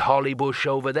in that holly bush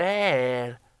over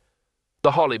there."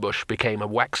 The holly bush became a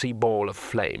waxy ball of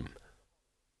flame.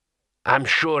 "I'm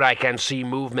sure I can see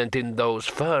movement in those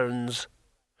ferns."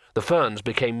 The ferns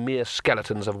became mere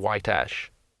skeletons of white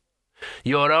ash.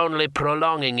 "You're only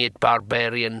prolonging it,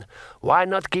 barbarian. Why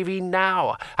not give in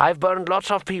now? I've burned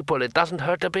lots of people. It doesn't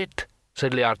hurt a bit,"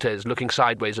 said Liartes, looking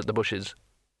sideways at the bushes.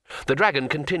 The dragon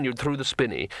continued through the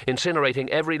spinney, incinerating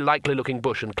every likely-looking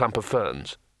bush and clump of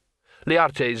ferns.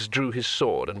 Liartes drew his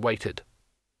sword and waited.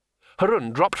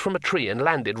 Harun dropped from a tree and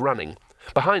landed running.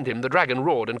 Behind him the dragon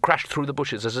roared and crashed through the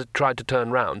bushes as it tried to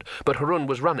turn round, but Harun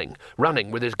was running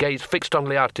with his gaze fixed on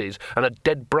Liartes and a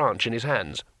dead branch in his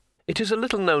hands. It is a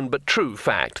little-known but true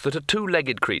fact that a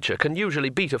 2-legged creature can usually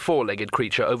beat a 4-legged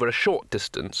creature over a short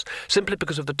distance, simply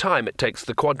because of the time it takes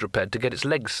the quadruped to get its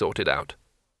legs sorted out.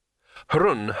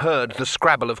 Harun heard the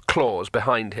scrabble of claws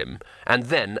behind him, and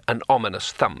then an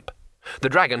ominous thump. The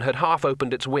dragon had half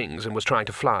opened its wings and was trying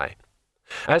to fly.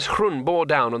 As Harun bore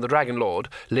down on the Dragon Lord,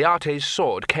 Liartes'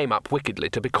 sword came up wickedly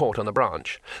to be caught on the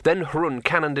branch. Then Harun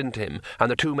cannoned into him, and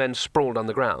the 2 men sprawled on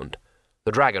the ground.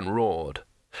 The dragon roared.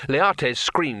 Liartes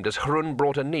screamed as Harun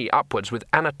brought a knee upwards with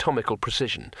anatomical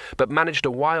precision, but managed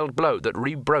a wild blow that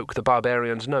re-broke the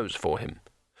barbarian's nose for him.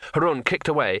 Harun kicked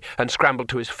away and scrambled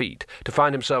to his feet, to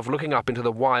find himself looking up into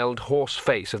the wild, hoarse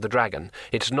face of the dragon,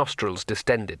 its nostrils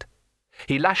distended.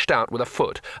 He lashed out with a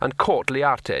foot and caught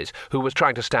Liartes, who was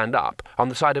trying to stand up, on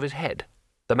the side of his head.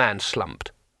 The man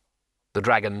slumped. The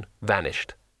dragon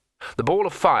vanished. The ball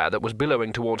of fire that was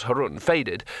billowing towards Harun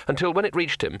faded until when it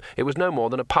reached him it was no more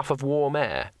than a puff of warm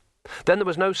air. Then there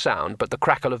was no sound but the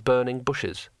crackle of burning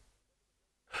bushes.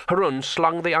 Harun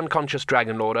slung the unconscious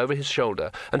Dragon Lord over his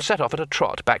shoulder and set off at a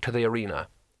trot back to the arena.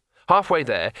 Halfway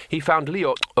there he found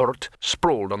Liot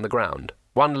sprawled on the ground,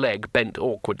 one leg bent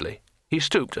awkwardly. He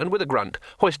stooped and with a grunt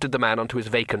hoisted the man onto his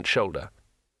vacant shoulder.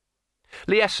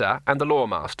 Liessa and the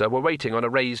lawmaster were waiting on a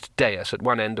raised dais at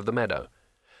one end of the meadow.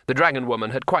 The dragon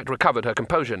woman had quite recovered her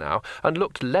composure now and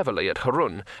looked levelly at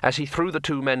Harun as he threw the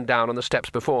 2 men down on the steps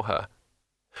before her.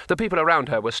 The people around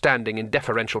her were standing in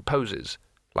deferential poses,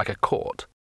 like a court.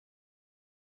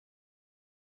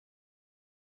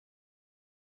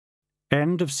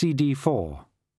 End of CD 4.